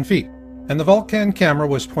 11,000 feet, and the Vulcan camera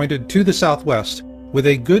was pointed to the southwest with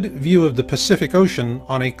a good view of the Pacific Ocean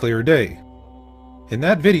on a clear day. In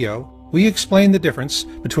that video, we explain the difference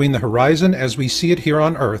between the horizon as we see it here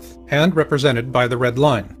on Earth and represented by the red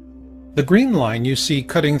line. The green line you see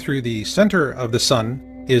cutting through the center of the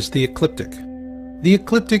Sun is the ecliptic. The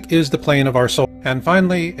ecliptic is the plane of our soul. And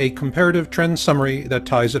finally, a comparative trend summary that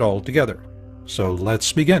ties it all together. So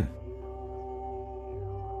let's begin.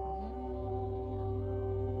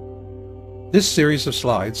 This series of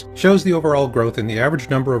slides shows the overall growth in the average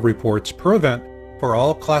number of reports per event for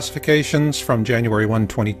all classifications from January 1,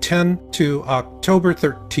 2010 to October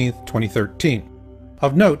 13, 2013.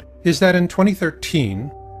 Of note is that in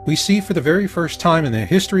 2013, we see for the very first time in the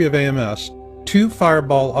history of AMS 2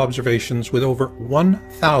 fireball observations with over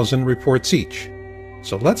 1,000 reports each.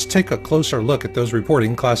 So let's take a closer look at those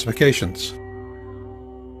reporting classifications.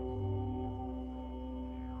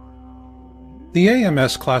 The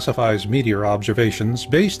AMS classifies meteor observations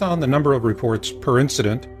based on the number of reports per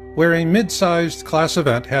incident, where a mid-sized class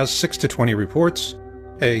event has 6 to 20 reports,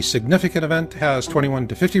 a significant event has 21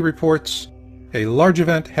 to 50 reports, a large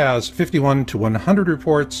event has 51 to 100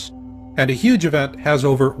 reports, and a huge event has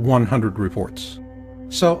over 100 reports.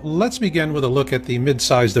 So let's begin with a look at the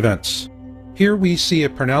mid-sized events. Here we see a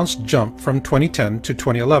pronounced jump from 2010 to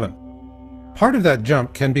 2011. Part of that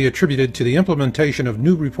jump can be attributed to the implementation of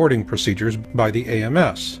new reporting procedures by the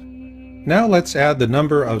AMS. Now let's add the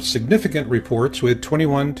number of significant reports with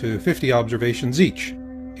 21 to 50 observations each.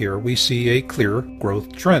 Here we see a clear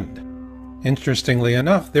growth trend. Interestingly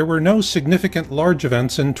enough, there were no significant large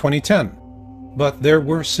events in 2010, but there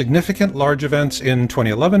were significant large events in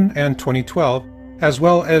 2011 and 2012, as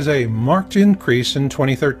well as a marked increase in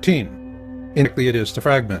 2013. Indirectly, it is to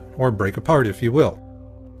fragment, or break apart if you will.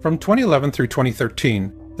 From 2011 through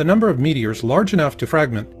 2013, the number of meteors large enough to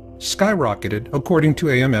fragment skyrocketed according to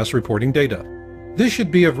AMS reporting data. This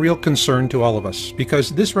should be of real concern to all of us,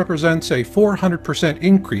 because this represents a 400%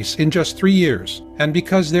 increase in just 3 years, and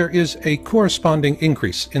because there is a corresponding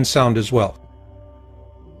increase in sound as well.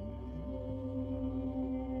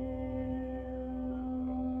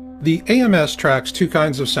 The AMS tracks 2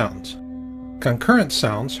 kinds of sounds: concurrent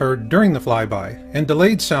sounds heard during the flyby, and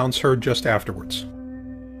delayed sounds heard just afterwards.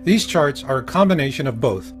 These charts are a combination of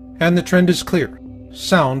both, and the trend is clear.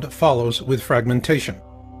 Sound follows with fragmentation.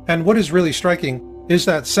 And what is really striking is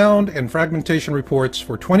that sound and fragmentation reports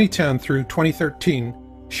for 2010 through 2013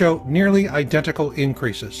 show nearly identical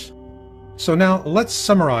increases. So now let's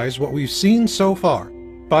summarize what we've seen so far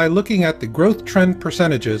by looking at the growth trend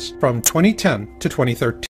percentages from 2010 to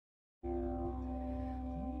 2013.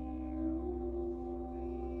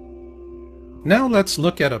 Now let's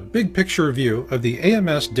look at a big picture view of the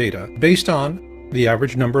AMS data based on the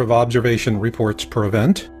average number of observation reports per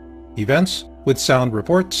event, events with sound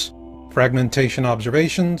reports, fragmentation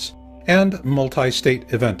observations, and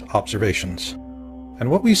multi-state event observations.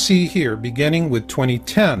 And what we see here, beginning with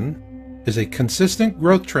 2010, is a consistent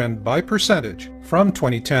growth trend by percentage from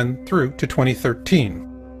 2010 through to 2013.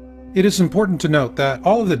 It is important to note that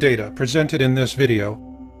all of the data presented in this video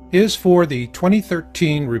is for the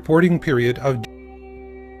 2013 reporting period of.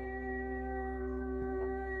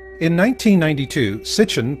 In 1992,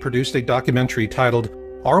 Sitchin produced a documentary titled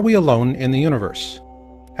 "Are We Alone in the Universe?"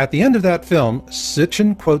 At the end of that film,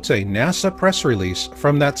 Sitchin quotes a NASA press release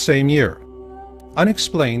from that same year.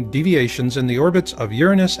 Unexplained deviations in the orbits of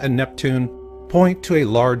Uranus and Neptune point to a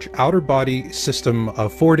large outer body system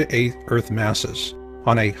of 4 to 8 Earth masses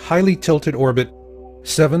on a highly tilted orbit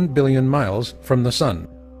 7 billion miles from the Sun.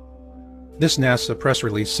 This NASA press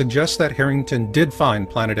release suggests that Harrington did find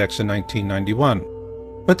Planet X in 1991,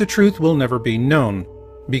 but the truth will never be known,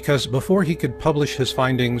 because before he could publish his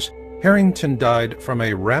findings, Harrington died from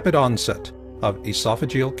a rapid onset of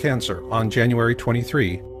esophageal cancer on January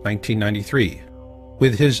 23, 1993,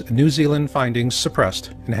 with his New Zealand findings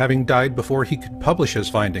suppressed and having died before he could publish his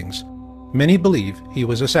findings. Many believe he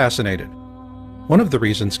was assassinated. One of the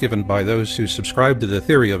reasons given by those who subscribe to the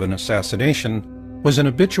theory of an assassination was an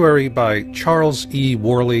obituary by Charles E.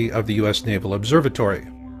 Worley of the U.S. Naval Observatory.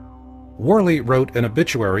 Worley wrote an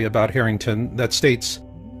obituary about Harrington that states,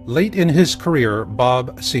 "Late in his career,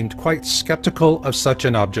 Bob seemed quite skeptical of such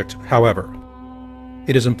an object, however."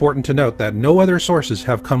 It is important to note that no other sources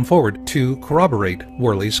have come forward to corroborate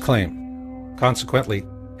Worley's claim. Consequently,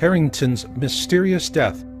 Harrington's mysterious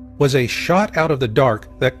death was a shot out of the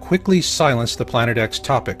dark that quickly silenced the Planet X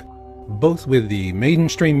topic, both with the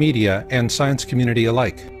mainstream media and science community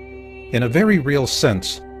alike. In a very real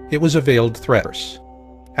sense, it was a veiled threat.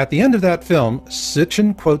 At the end of that film,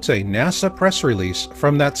 Sitchin quotes a NASA press release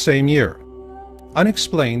from that same year.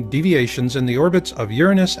 Unexplained deviations in the orbits of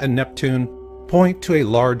Uranus and Neptune point to a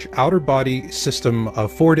large outer body system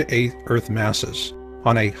of 4 to 8 Earth masses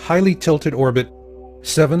on a highly tilted orbit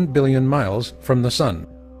 7 billion miles from the Sun.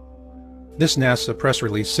 This NASA press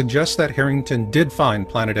release suggests that Harrington did find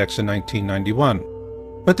Planet X in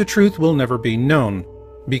 1991, but the truth will never be known,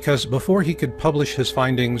 because before he could publish his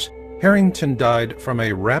findings, Harrington died from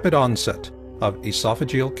a rapid onset of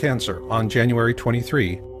esophageal cancer on January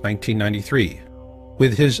 23, 1993,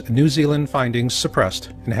 with his New Zealand findings suppressed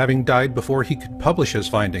and having died before he could publish his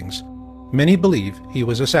findings. Many believe he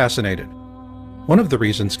was assassinated. One of the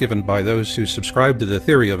reasons given by those who subscribe to the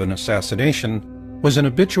theory of an assassination was an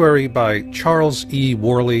obituary by Charles E.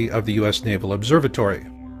 Worley of the U.S. Naval Observatory.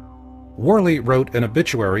 Worley wrote an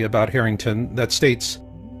obituary about Harrington that states,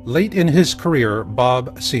 "Late in his career,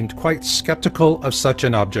 Bob seemed quite skeptical of such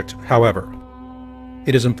an object, however."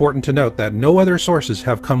 It is important to note that no other sources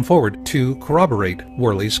have come forward to corroborate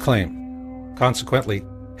Worley's claim. Consequently,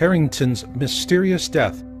 Harrington's mysterious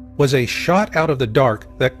death was a shot out of the dark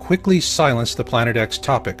that quickly silenced the Planet X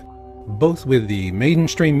topic, both with the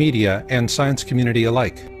mainstream media and science community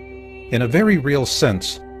alike. In a very real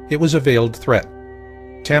sense, it was a veiled threat.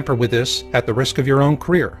 Tamper with this at the risk of your own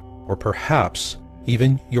career, or perhaps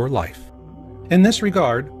even your life. In this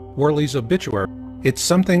regard, Worley's obituary, it's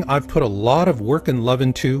something I've put a lot of work and love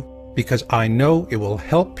into because I know it will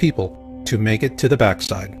help people to make it to the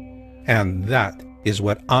backside. And that is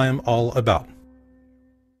what I'm all about.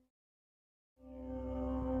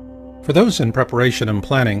 For those in preparation and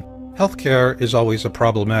planning, healthcare is always a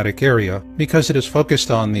problematic area because it is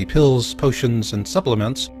focused on the pills, potions, and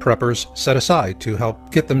supplements preppers set aside to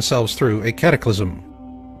help get themselves through a cataclysm.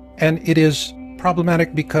 And it is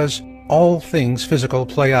problematic because all things physical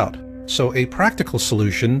play out, so a practical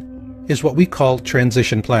solution is what we call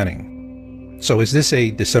transition planning. So is this a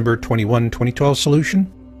December 21, 2012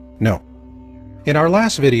 solution? No. In our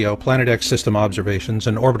last video, Planet X System Observations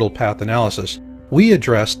and Orbital Path Analysis, we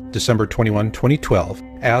addressed December 21, 2012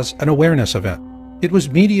 as an awareness event. It was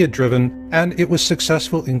media-driven and it was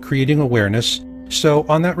successful in creating awareness, so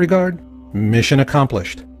on that regard, mission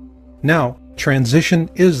accomplished. Now, transition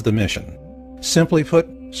is the mission. Simply put,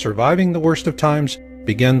 surviving the worst of times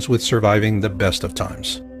begins with surviving the best of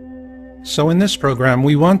times. So in this program,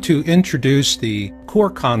 we want to introduce the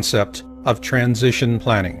core concept of transition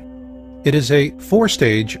planning. It is a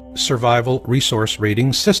 4-stage survival resource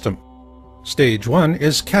rating system. Stage 1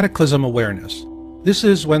 is cataclysm awareness. This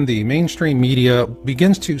is when the mainstream media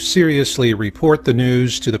begins to seriously report the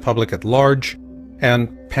news to the public at large,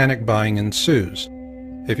 and panic buying ensues.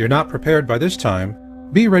 If you're not prepared by this time,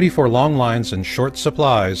 be ready for long lines and short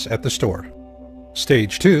supplies at the store.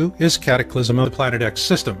 Stage 2 is cataclysm of the Planet X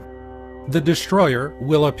system. The destroyer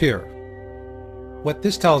will appear. What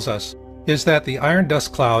this tells us is that the iron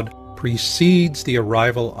dust cloud precedes the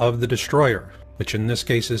arrival of the destroyer, which in this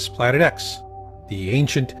case is Planet X, the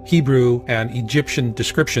ancient Hebrew and Egyptian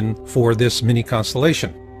description for this mini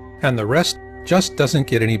constellation, and the rest just doesn't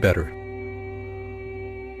get any better.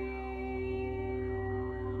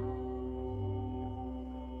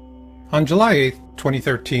 On July 8,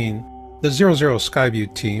 2013, the 00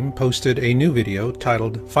 Skyview team posted a new video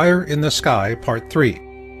titled Fire in the Sky Part 3.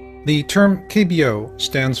 The term KBO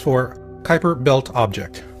stands for Kuiper Belt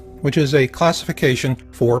Object, which is a classification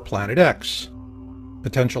for Planet X.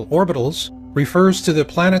 Potential orbitals refers to the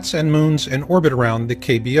planets and moons in orbit around the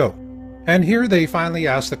KBO. And here they finally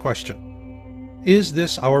ask the question, is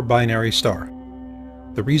this our binary star?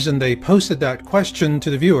 The reason they posted that question to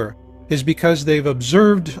the viewer is because they've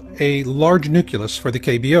observed a large nucleus for the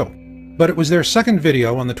KBO. But it was their second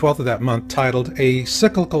video on the 12th of that month titled A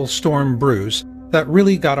Cyclical Storm Brews that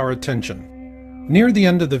really got our attention. Near the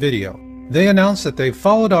end of the video, they announced that they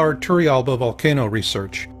followed our Turrialba volcano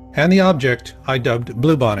research and the object I dubbed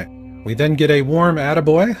Bluebonnet. We then get a warm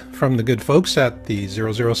attaboy from the good folks at the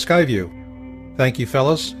 00 Skyview. Thank you,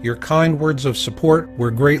 fellas. Your kind words of support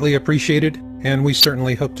were greatly appreciated, and we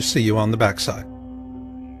certainly hope to see you on the backside.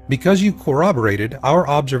 Because you corroborated our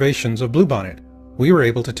observations of Bluebonnet, we were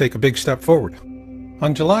able to take a big step forward.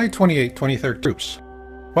 On July 28, 2013,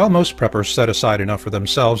 while most preppers set aside enough for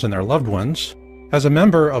themselves and their loved ones, as a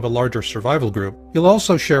member of a larger survival group, you'll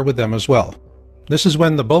also share with them as well. This is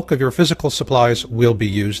when the bulk of your physical supplies will be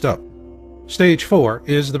used up. Stage 4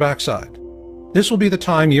 is the backside. This will be the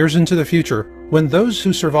time years into the future when those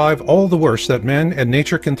who survive all the worst that men and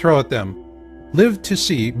nature can throw at them live to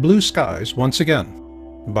see blue skies once again.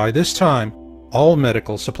 By this time, all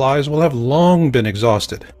medical supplies will have long been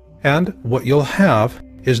exhausted, and what you'll have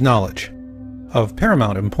is knowledge. Of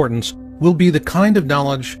paramount importance will be the kind of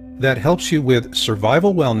knowledge that helps you with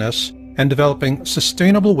survival wellness and developing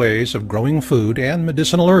sustainable ways of growing food and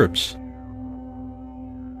medicinal herbs.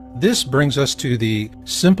 This brings us to the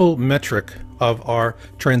simple metric of our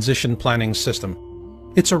transition planning system.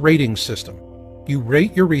 It's a rating system. You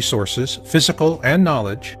rate your resources, physical and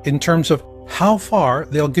knowledge, in terms of how far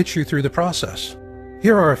they'll get you through the process.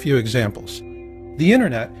 Here are a few examples. The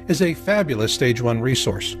internet is a fabulous stage 1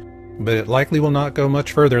 resource, but it likely will not go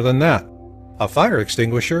much further than that. A fire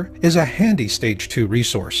extinguisher is a handy stage 2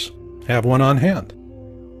 resource. Have one on hand.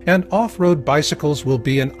 And off-road bicycles will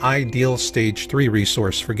be an ideal stage 3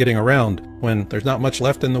 resource for getting around when there's not much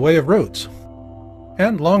left in the way of roads.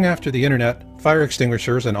 And long after the internet, fire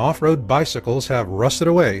extinguishers and off-road bicycles have rusted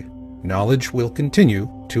away, knowledge will continue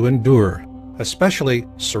to endure, especially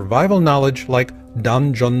survival knowledge like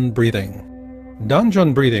Danjon breathing.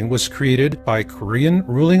 Danjon breathing was created by Korean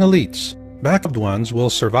ruling elites. Backup ones will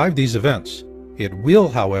survive these events. It will,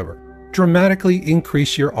 however, dramatically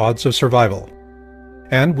increase your odds of survival.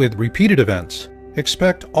 And with repeated events,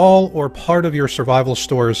 expect all or part of your survival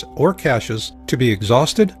stores or caches to be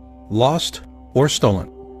exhausted, lost, or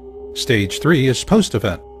stolen. Stage 3 is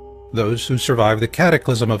post-event. Those who survive the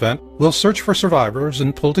cataclysm event will search for survivors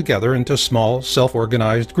and pull together into small,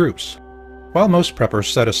 self-organized groups. While most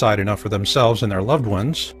preppers set aside enough for themselves and their loved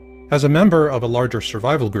ones, as a member of a larger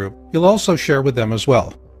survival group, you'll also share with them as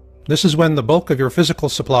well. This is when the bulk of your physical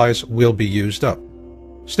supplies will be used up.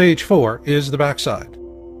 Stage 4 is the backside.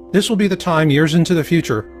 This will be the time years into the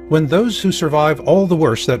future when those who survive all the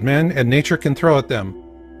worst that man and nature can throw at them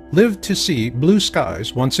live to see blue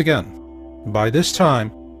skies once again. By this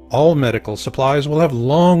time, all medical supplies will have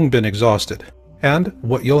long been exhausted, and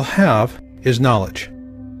what you'll have is knowledge.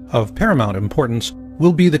 Of paramount importance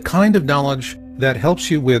will be the kind of knowledge that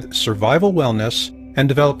helps you with survival wellness and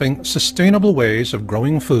developing sustainable ways of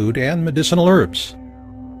growing food and medicinal herbs.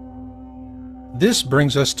 This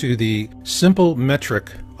brings us to the simple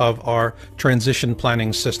metric of our transition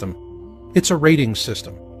planning system. It's a rating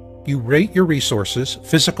system. You rate your resources,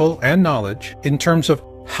 physical and knowledge, in terms of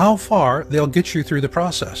how far they'll get you through the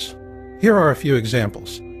process. Here are a few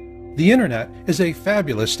examples. The internet is a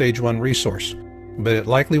fabulous stage 1 resource, but it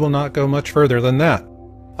likely will not go much further than that.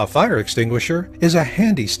 A fire extinguisher is a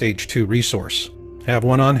handy stage 2 resource. Have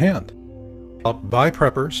one on hand. By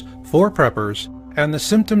preppers, for preppers, and the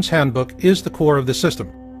Symptoms Handbook is the core of the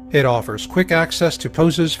system. It offers quick access to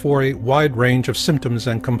poses for a wide range of symptoms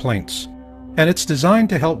and complaints, and it's designed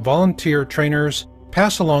to help volunteer trainers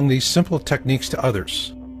pass along these simple techniques to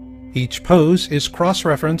others. Each pose is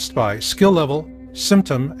cross-referenced by skill level,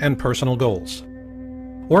 symptom, and personal goals.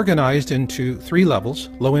 Organized into 3 levels,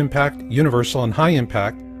 low impact, universal, and high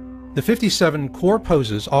impact, the 57 core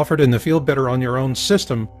poses offered in the Feel Better on Your Own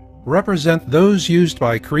system represent those used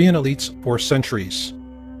by Korean elites for centuries.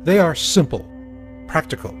 They are simple,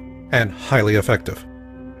 practical, and highly effective.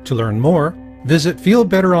 To learn more, visit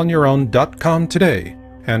feelbetteronyourown.com today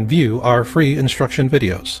and view our free instruction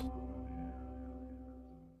videos.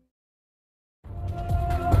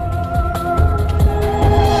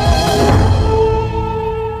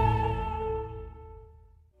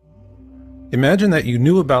 Imagine that you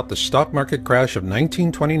knew about the stock market crash of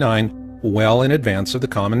 1929 well in advance of the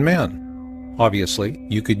common man. Obviously,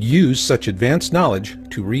 you could use such advanced knowledge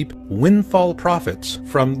to reap windfall profits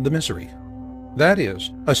from the misery. That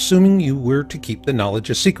is, assuming you were to keep the knowledge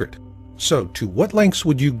a secret. So, to what lengths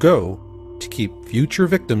would you go to keep future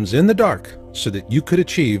victims in the dark so that you could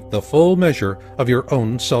achieve the full measure of your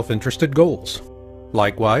own self-interested goals?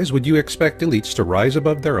 Likewise, would you expect elites to rise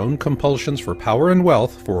above their own compulsions for power and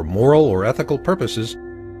wealth for moral or ethical purposes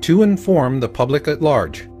to inform the public at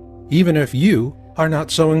large, even if you are not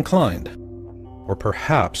so inclined? Or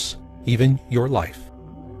perhaps even your life.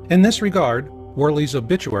 In this regard, Worley's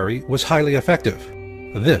obituary was highly effective.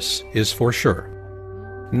 This is for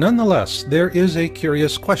sure. Nonetheless, there is a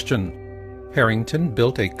curious question. Harrington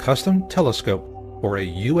built a custom telescope for a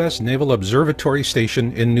U.S. Naval Observatory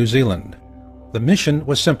station in New Zealand. The mission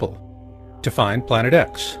was simple: to find Planet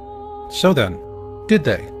X. So then, did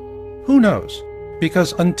they? Who knows?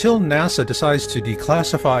 Because until NASA decides to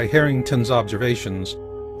declassify Harrington's observations,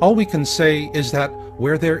 all we can say is that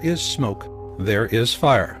where there is smoke, there is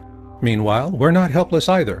fire. Meanwhile, we're not helpless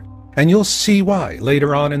either, and you'll see why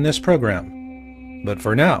later on in this program. But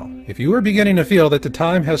for now, if you are beginning to feel that the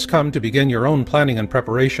time has come to begin your own planning and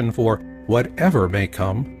preparation for whatever may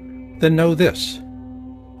come, then know this.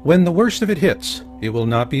 When the worst of it hits, it will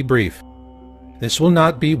not be brief. This will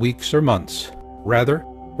not be weeks or months. Rather,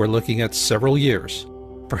 we're looking at several years,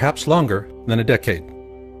 perhaps longer than a decade.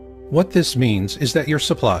 What this means is that your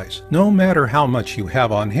supplies, no matter how much you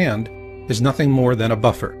have on hand, is nothing more than a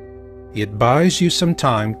buffer. It buys you some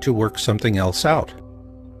time to work something else out.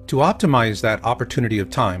 To optimize that opportunity of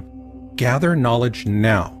time, gather knowledge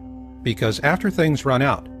now, because after things run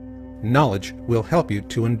out, knowledge will help you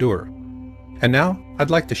to endure. And now, I'd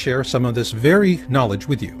like to share some of this very knowledge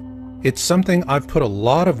with you. It's something I've put a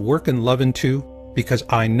lot of work and love into because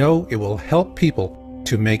I know it will help people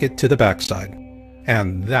to make it to the backside.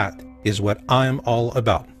 And that is what I'm all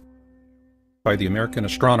about. By the American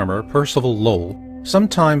astronomer Percival Lowell,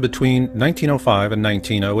 sometime between 1905 and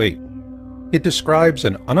 1908. It describes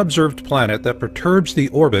an unobserved planet that perturbs the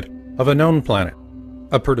orbit of a known planet.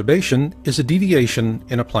 A perturbation is a deviation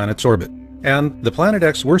in a planet's orbit, and the planet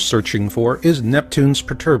X we're searching for is Neptune's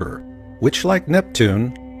perturber, which, like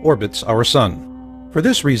Neptune, orbits our Sun. For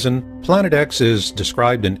this reason, Planet X is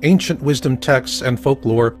described in ancient wisdom texts and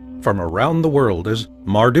folklore from around the world as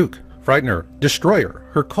Marduk, Frightener, Destroyer,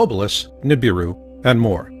 Hercules, Nibiru, and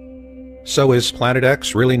more. So is Planet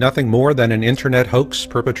X really nothing more than an internet hoax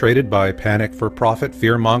perpetrated by panic-for-profit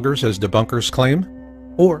fearmongers as debunkers claim?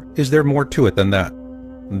 Or is there more to it than that?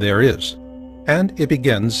 There is. And it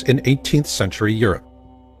begins in 18th century Europe.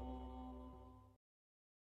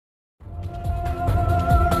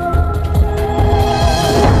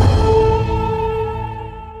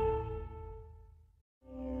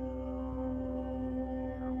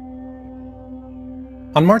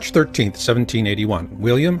 On March 13, 1781,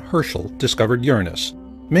 William Herschel discovered Uranus,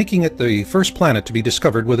 making it the first planet to be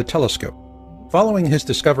discovered with a telescope. Following his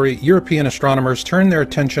discovery, European astronomers turned their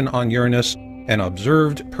attention on Uranus and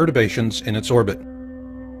observed perturbations in its orbit.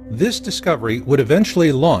 This discovery would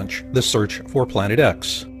eventually launch the search for Planet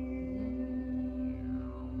X.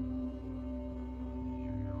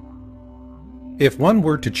 If one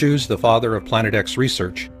were to choose the father of Planet X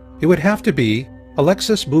research, it would have to be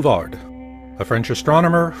Alexis Bouvard, a French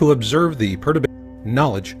astronomer who observed the perturbation.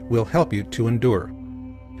 Knowledge will help you to endure.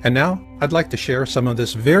 And now, I'd like to share some of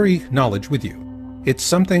this very knowledge with you. It's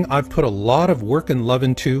something I've put a lot of work and love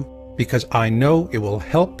into because I know it will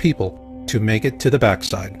help people to make it to the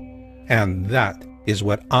backside. And that is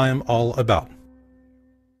what I'm all about.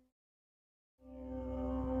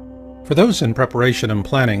 For those in preparation and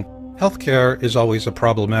planning, healthcare is always a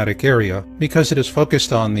problematic area because it is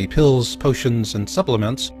focused on the pills, potions, and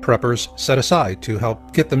supplements preppers set aside to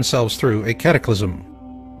help get themselves through a cataclysm.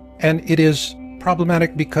 And it is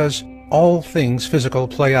problematic because all things physical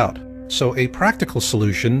play out, so a practical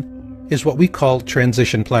solution is what we call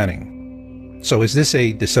transition planning. So is this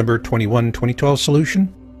a December 21, 2012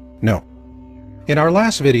 solution? No. In our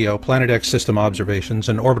last video, Planet X System Observations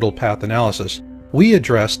and Orbital Path Analysis, we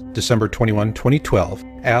addressed December 21, 2012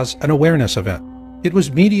 as an awareness event. It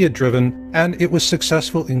was media-driven and it was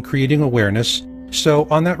successful in creating awareness, so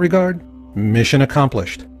on that regard, mission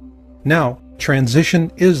accomplished. Now,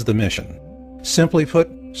 transition is the mission. Simply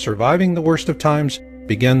put, surviving the worst of times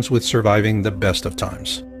begins with surviving the best of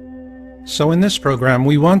times. So in this program,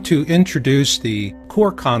 we want to introduce the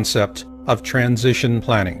core concept of transition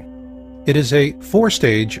planning. It is a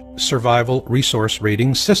 4-stage survival resource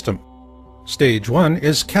rating system. Stage 1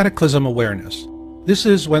 is cataclysm awareness. This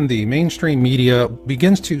is when the mainstream media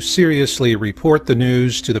begins to seriously report the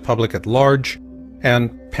news to the public at large,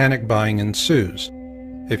 and panic buying ensues.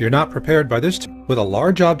 If you're not prepared by this time, with a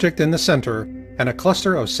large object in the center and a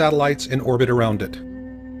cluster of satellites in orbit around it.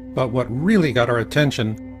 But what really got our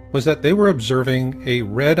attention was that they were observing a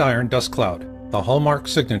red iron dust cloud, the hallmark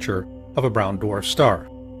signature of a brown dwarf star.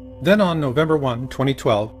 Then on November 1,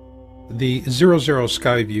 2012, the 00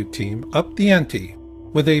 Skyview team upped the ante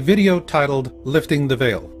with a video titled Lifting the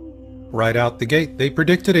Veil. Right out the gate, they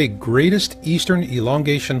predicted a greatest eastern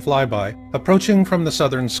elongation flyby approaching from the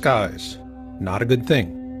southern skies. Not a good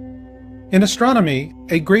thing. In astronomy,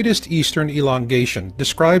 a greatest eastern elongation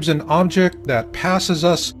describes an object that passes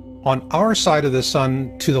us on our side of the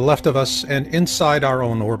sun to the left of us and inside our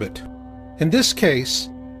own orbit. In this case,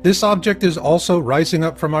 this object is also rising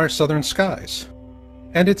up from our southern skies.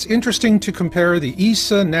 And it's interesting to compare the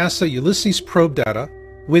ESA-NASA Ulysses probe data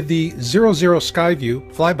with the 00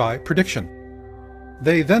 Skyview flyby prediction.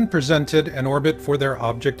 They then presented an orbit for their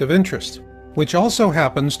object of interest, which also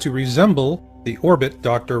happens to resemble the orbit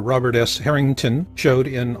Dr. Robert S. Harrington showed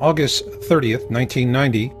in August 30th,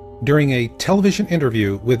 1990, during a television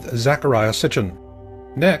interview with Zachariah Sitchin.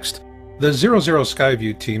 Next, the 00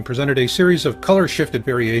 Skyview team presented a series of color-shifted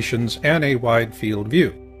variations and a wide field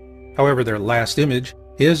view. However, their last image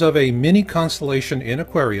is of a mini constellation in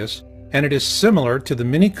Aquarius, and it is similar to the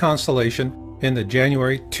mini constellation in the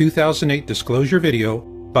January 2008 disclosure video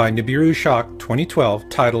by Nibiru 2012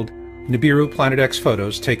 titled Nibiru Planet X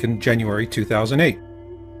photos taken January 2008.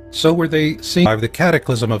 So where they survive the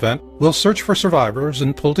cataclysm event, will search for survivors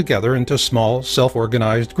and pull together into small,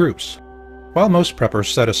 self-organized groups. While most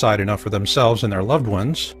preppers set aside enough for themselves and their loved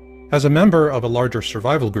ones, as a member of a larger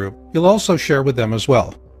survival group, you'll also share with them as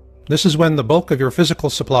well. This is when the bulk of your physical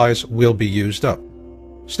supplies will be used up.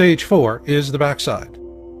 Stage 4 is the backside.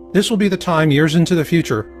 This will be the time years into the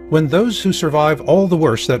future when those who survive all the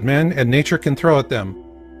worst that man and nature can throw at them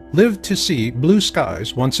live to see blue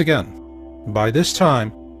skies once again. By this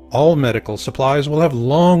time, all medical supplies will have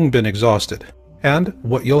long been exhausted, and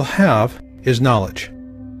what you'll have is knowledge.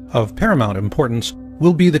 Of paramount importance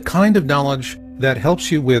will be the kind of knowledge that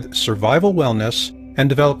helps you with survival wellness and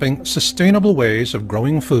developing sustainable ways of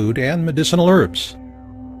growing food and medicinal herbs.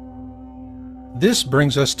 This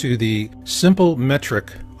brings us to the simple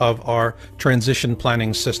metric of our transition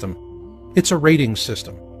planning system. It's a rating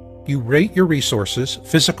system. You rate your resources,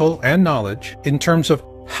 physical and knowledge, in terms of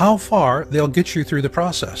how far they'll get you through the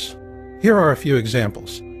process. Here are a few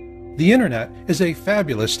examples. The internet is a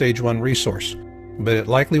fabulous Stage 1 resource, but it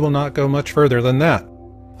likely will not go much further than that.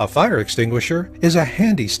 A fire extinguisher is a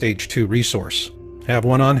handy Stage 2 resource. Have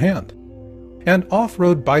one on hand. And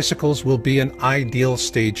off-road bicycles will be an ideal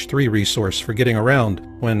Stage 3 resource for getting around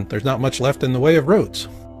when there's not much left in the way of roads.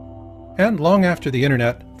 And long after the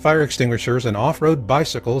internet, fire extinguishers and off-road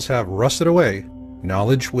bicycles have rusted away,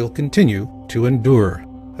 knowledge will continue to endure,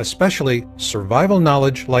 especially survival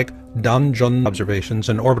knowledge like dungeon observations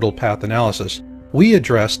and orbital path analysis. We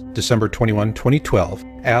addressed December 21, 2012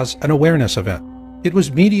 as an awareness event. It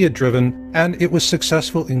was media-driven and it was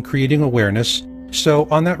successful in creating awareness, so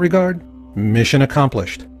on that regard, mission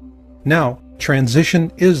accomplished. Now,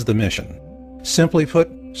 transition is the mission. Simply put,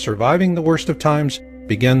 surviving the worst of times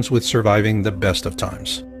begins with surviving the best of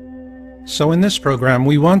times. So in this program,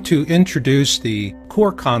 we want to introduce the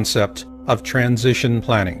core concept of transition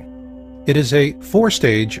planning. It is a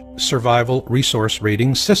 4-stage survival resource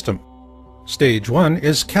rating system. Stage 1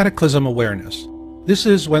 is cataclysm awareness. This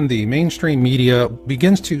is when the mainstream media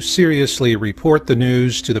begins to seriously report the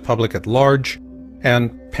news to the public at large,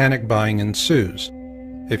 and panic buying ensues.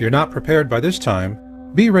 If you're not prepared by this time,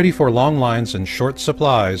 be ready for long lines and short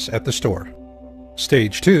supplies at the store.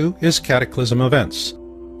 Stage 2 is cataclysm events.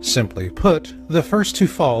 Simply put, the first to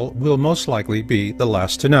fall will most likely be the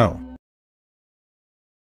last to know.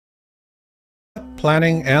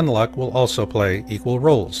 Planning and luck will also play equal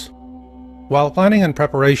roles. While planning and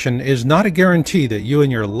preparation is not a guarantee that you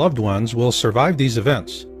and your loved ones will survive these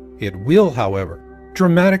events, it will, however,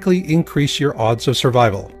 dramatically increase your odds of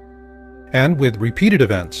survival. And with repeated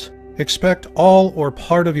events, expect all or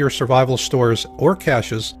part of your survival stores or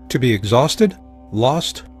caches to be exhausted,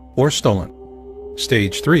 lost, or stolen.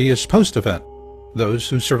 Stage 3 is post-event. Those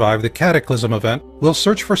who survive the cataclysm event will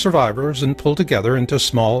search for survivors and pull together into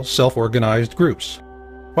small, self-organized groups.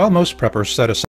 While most preppers set aside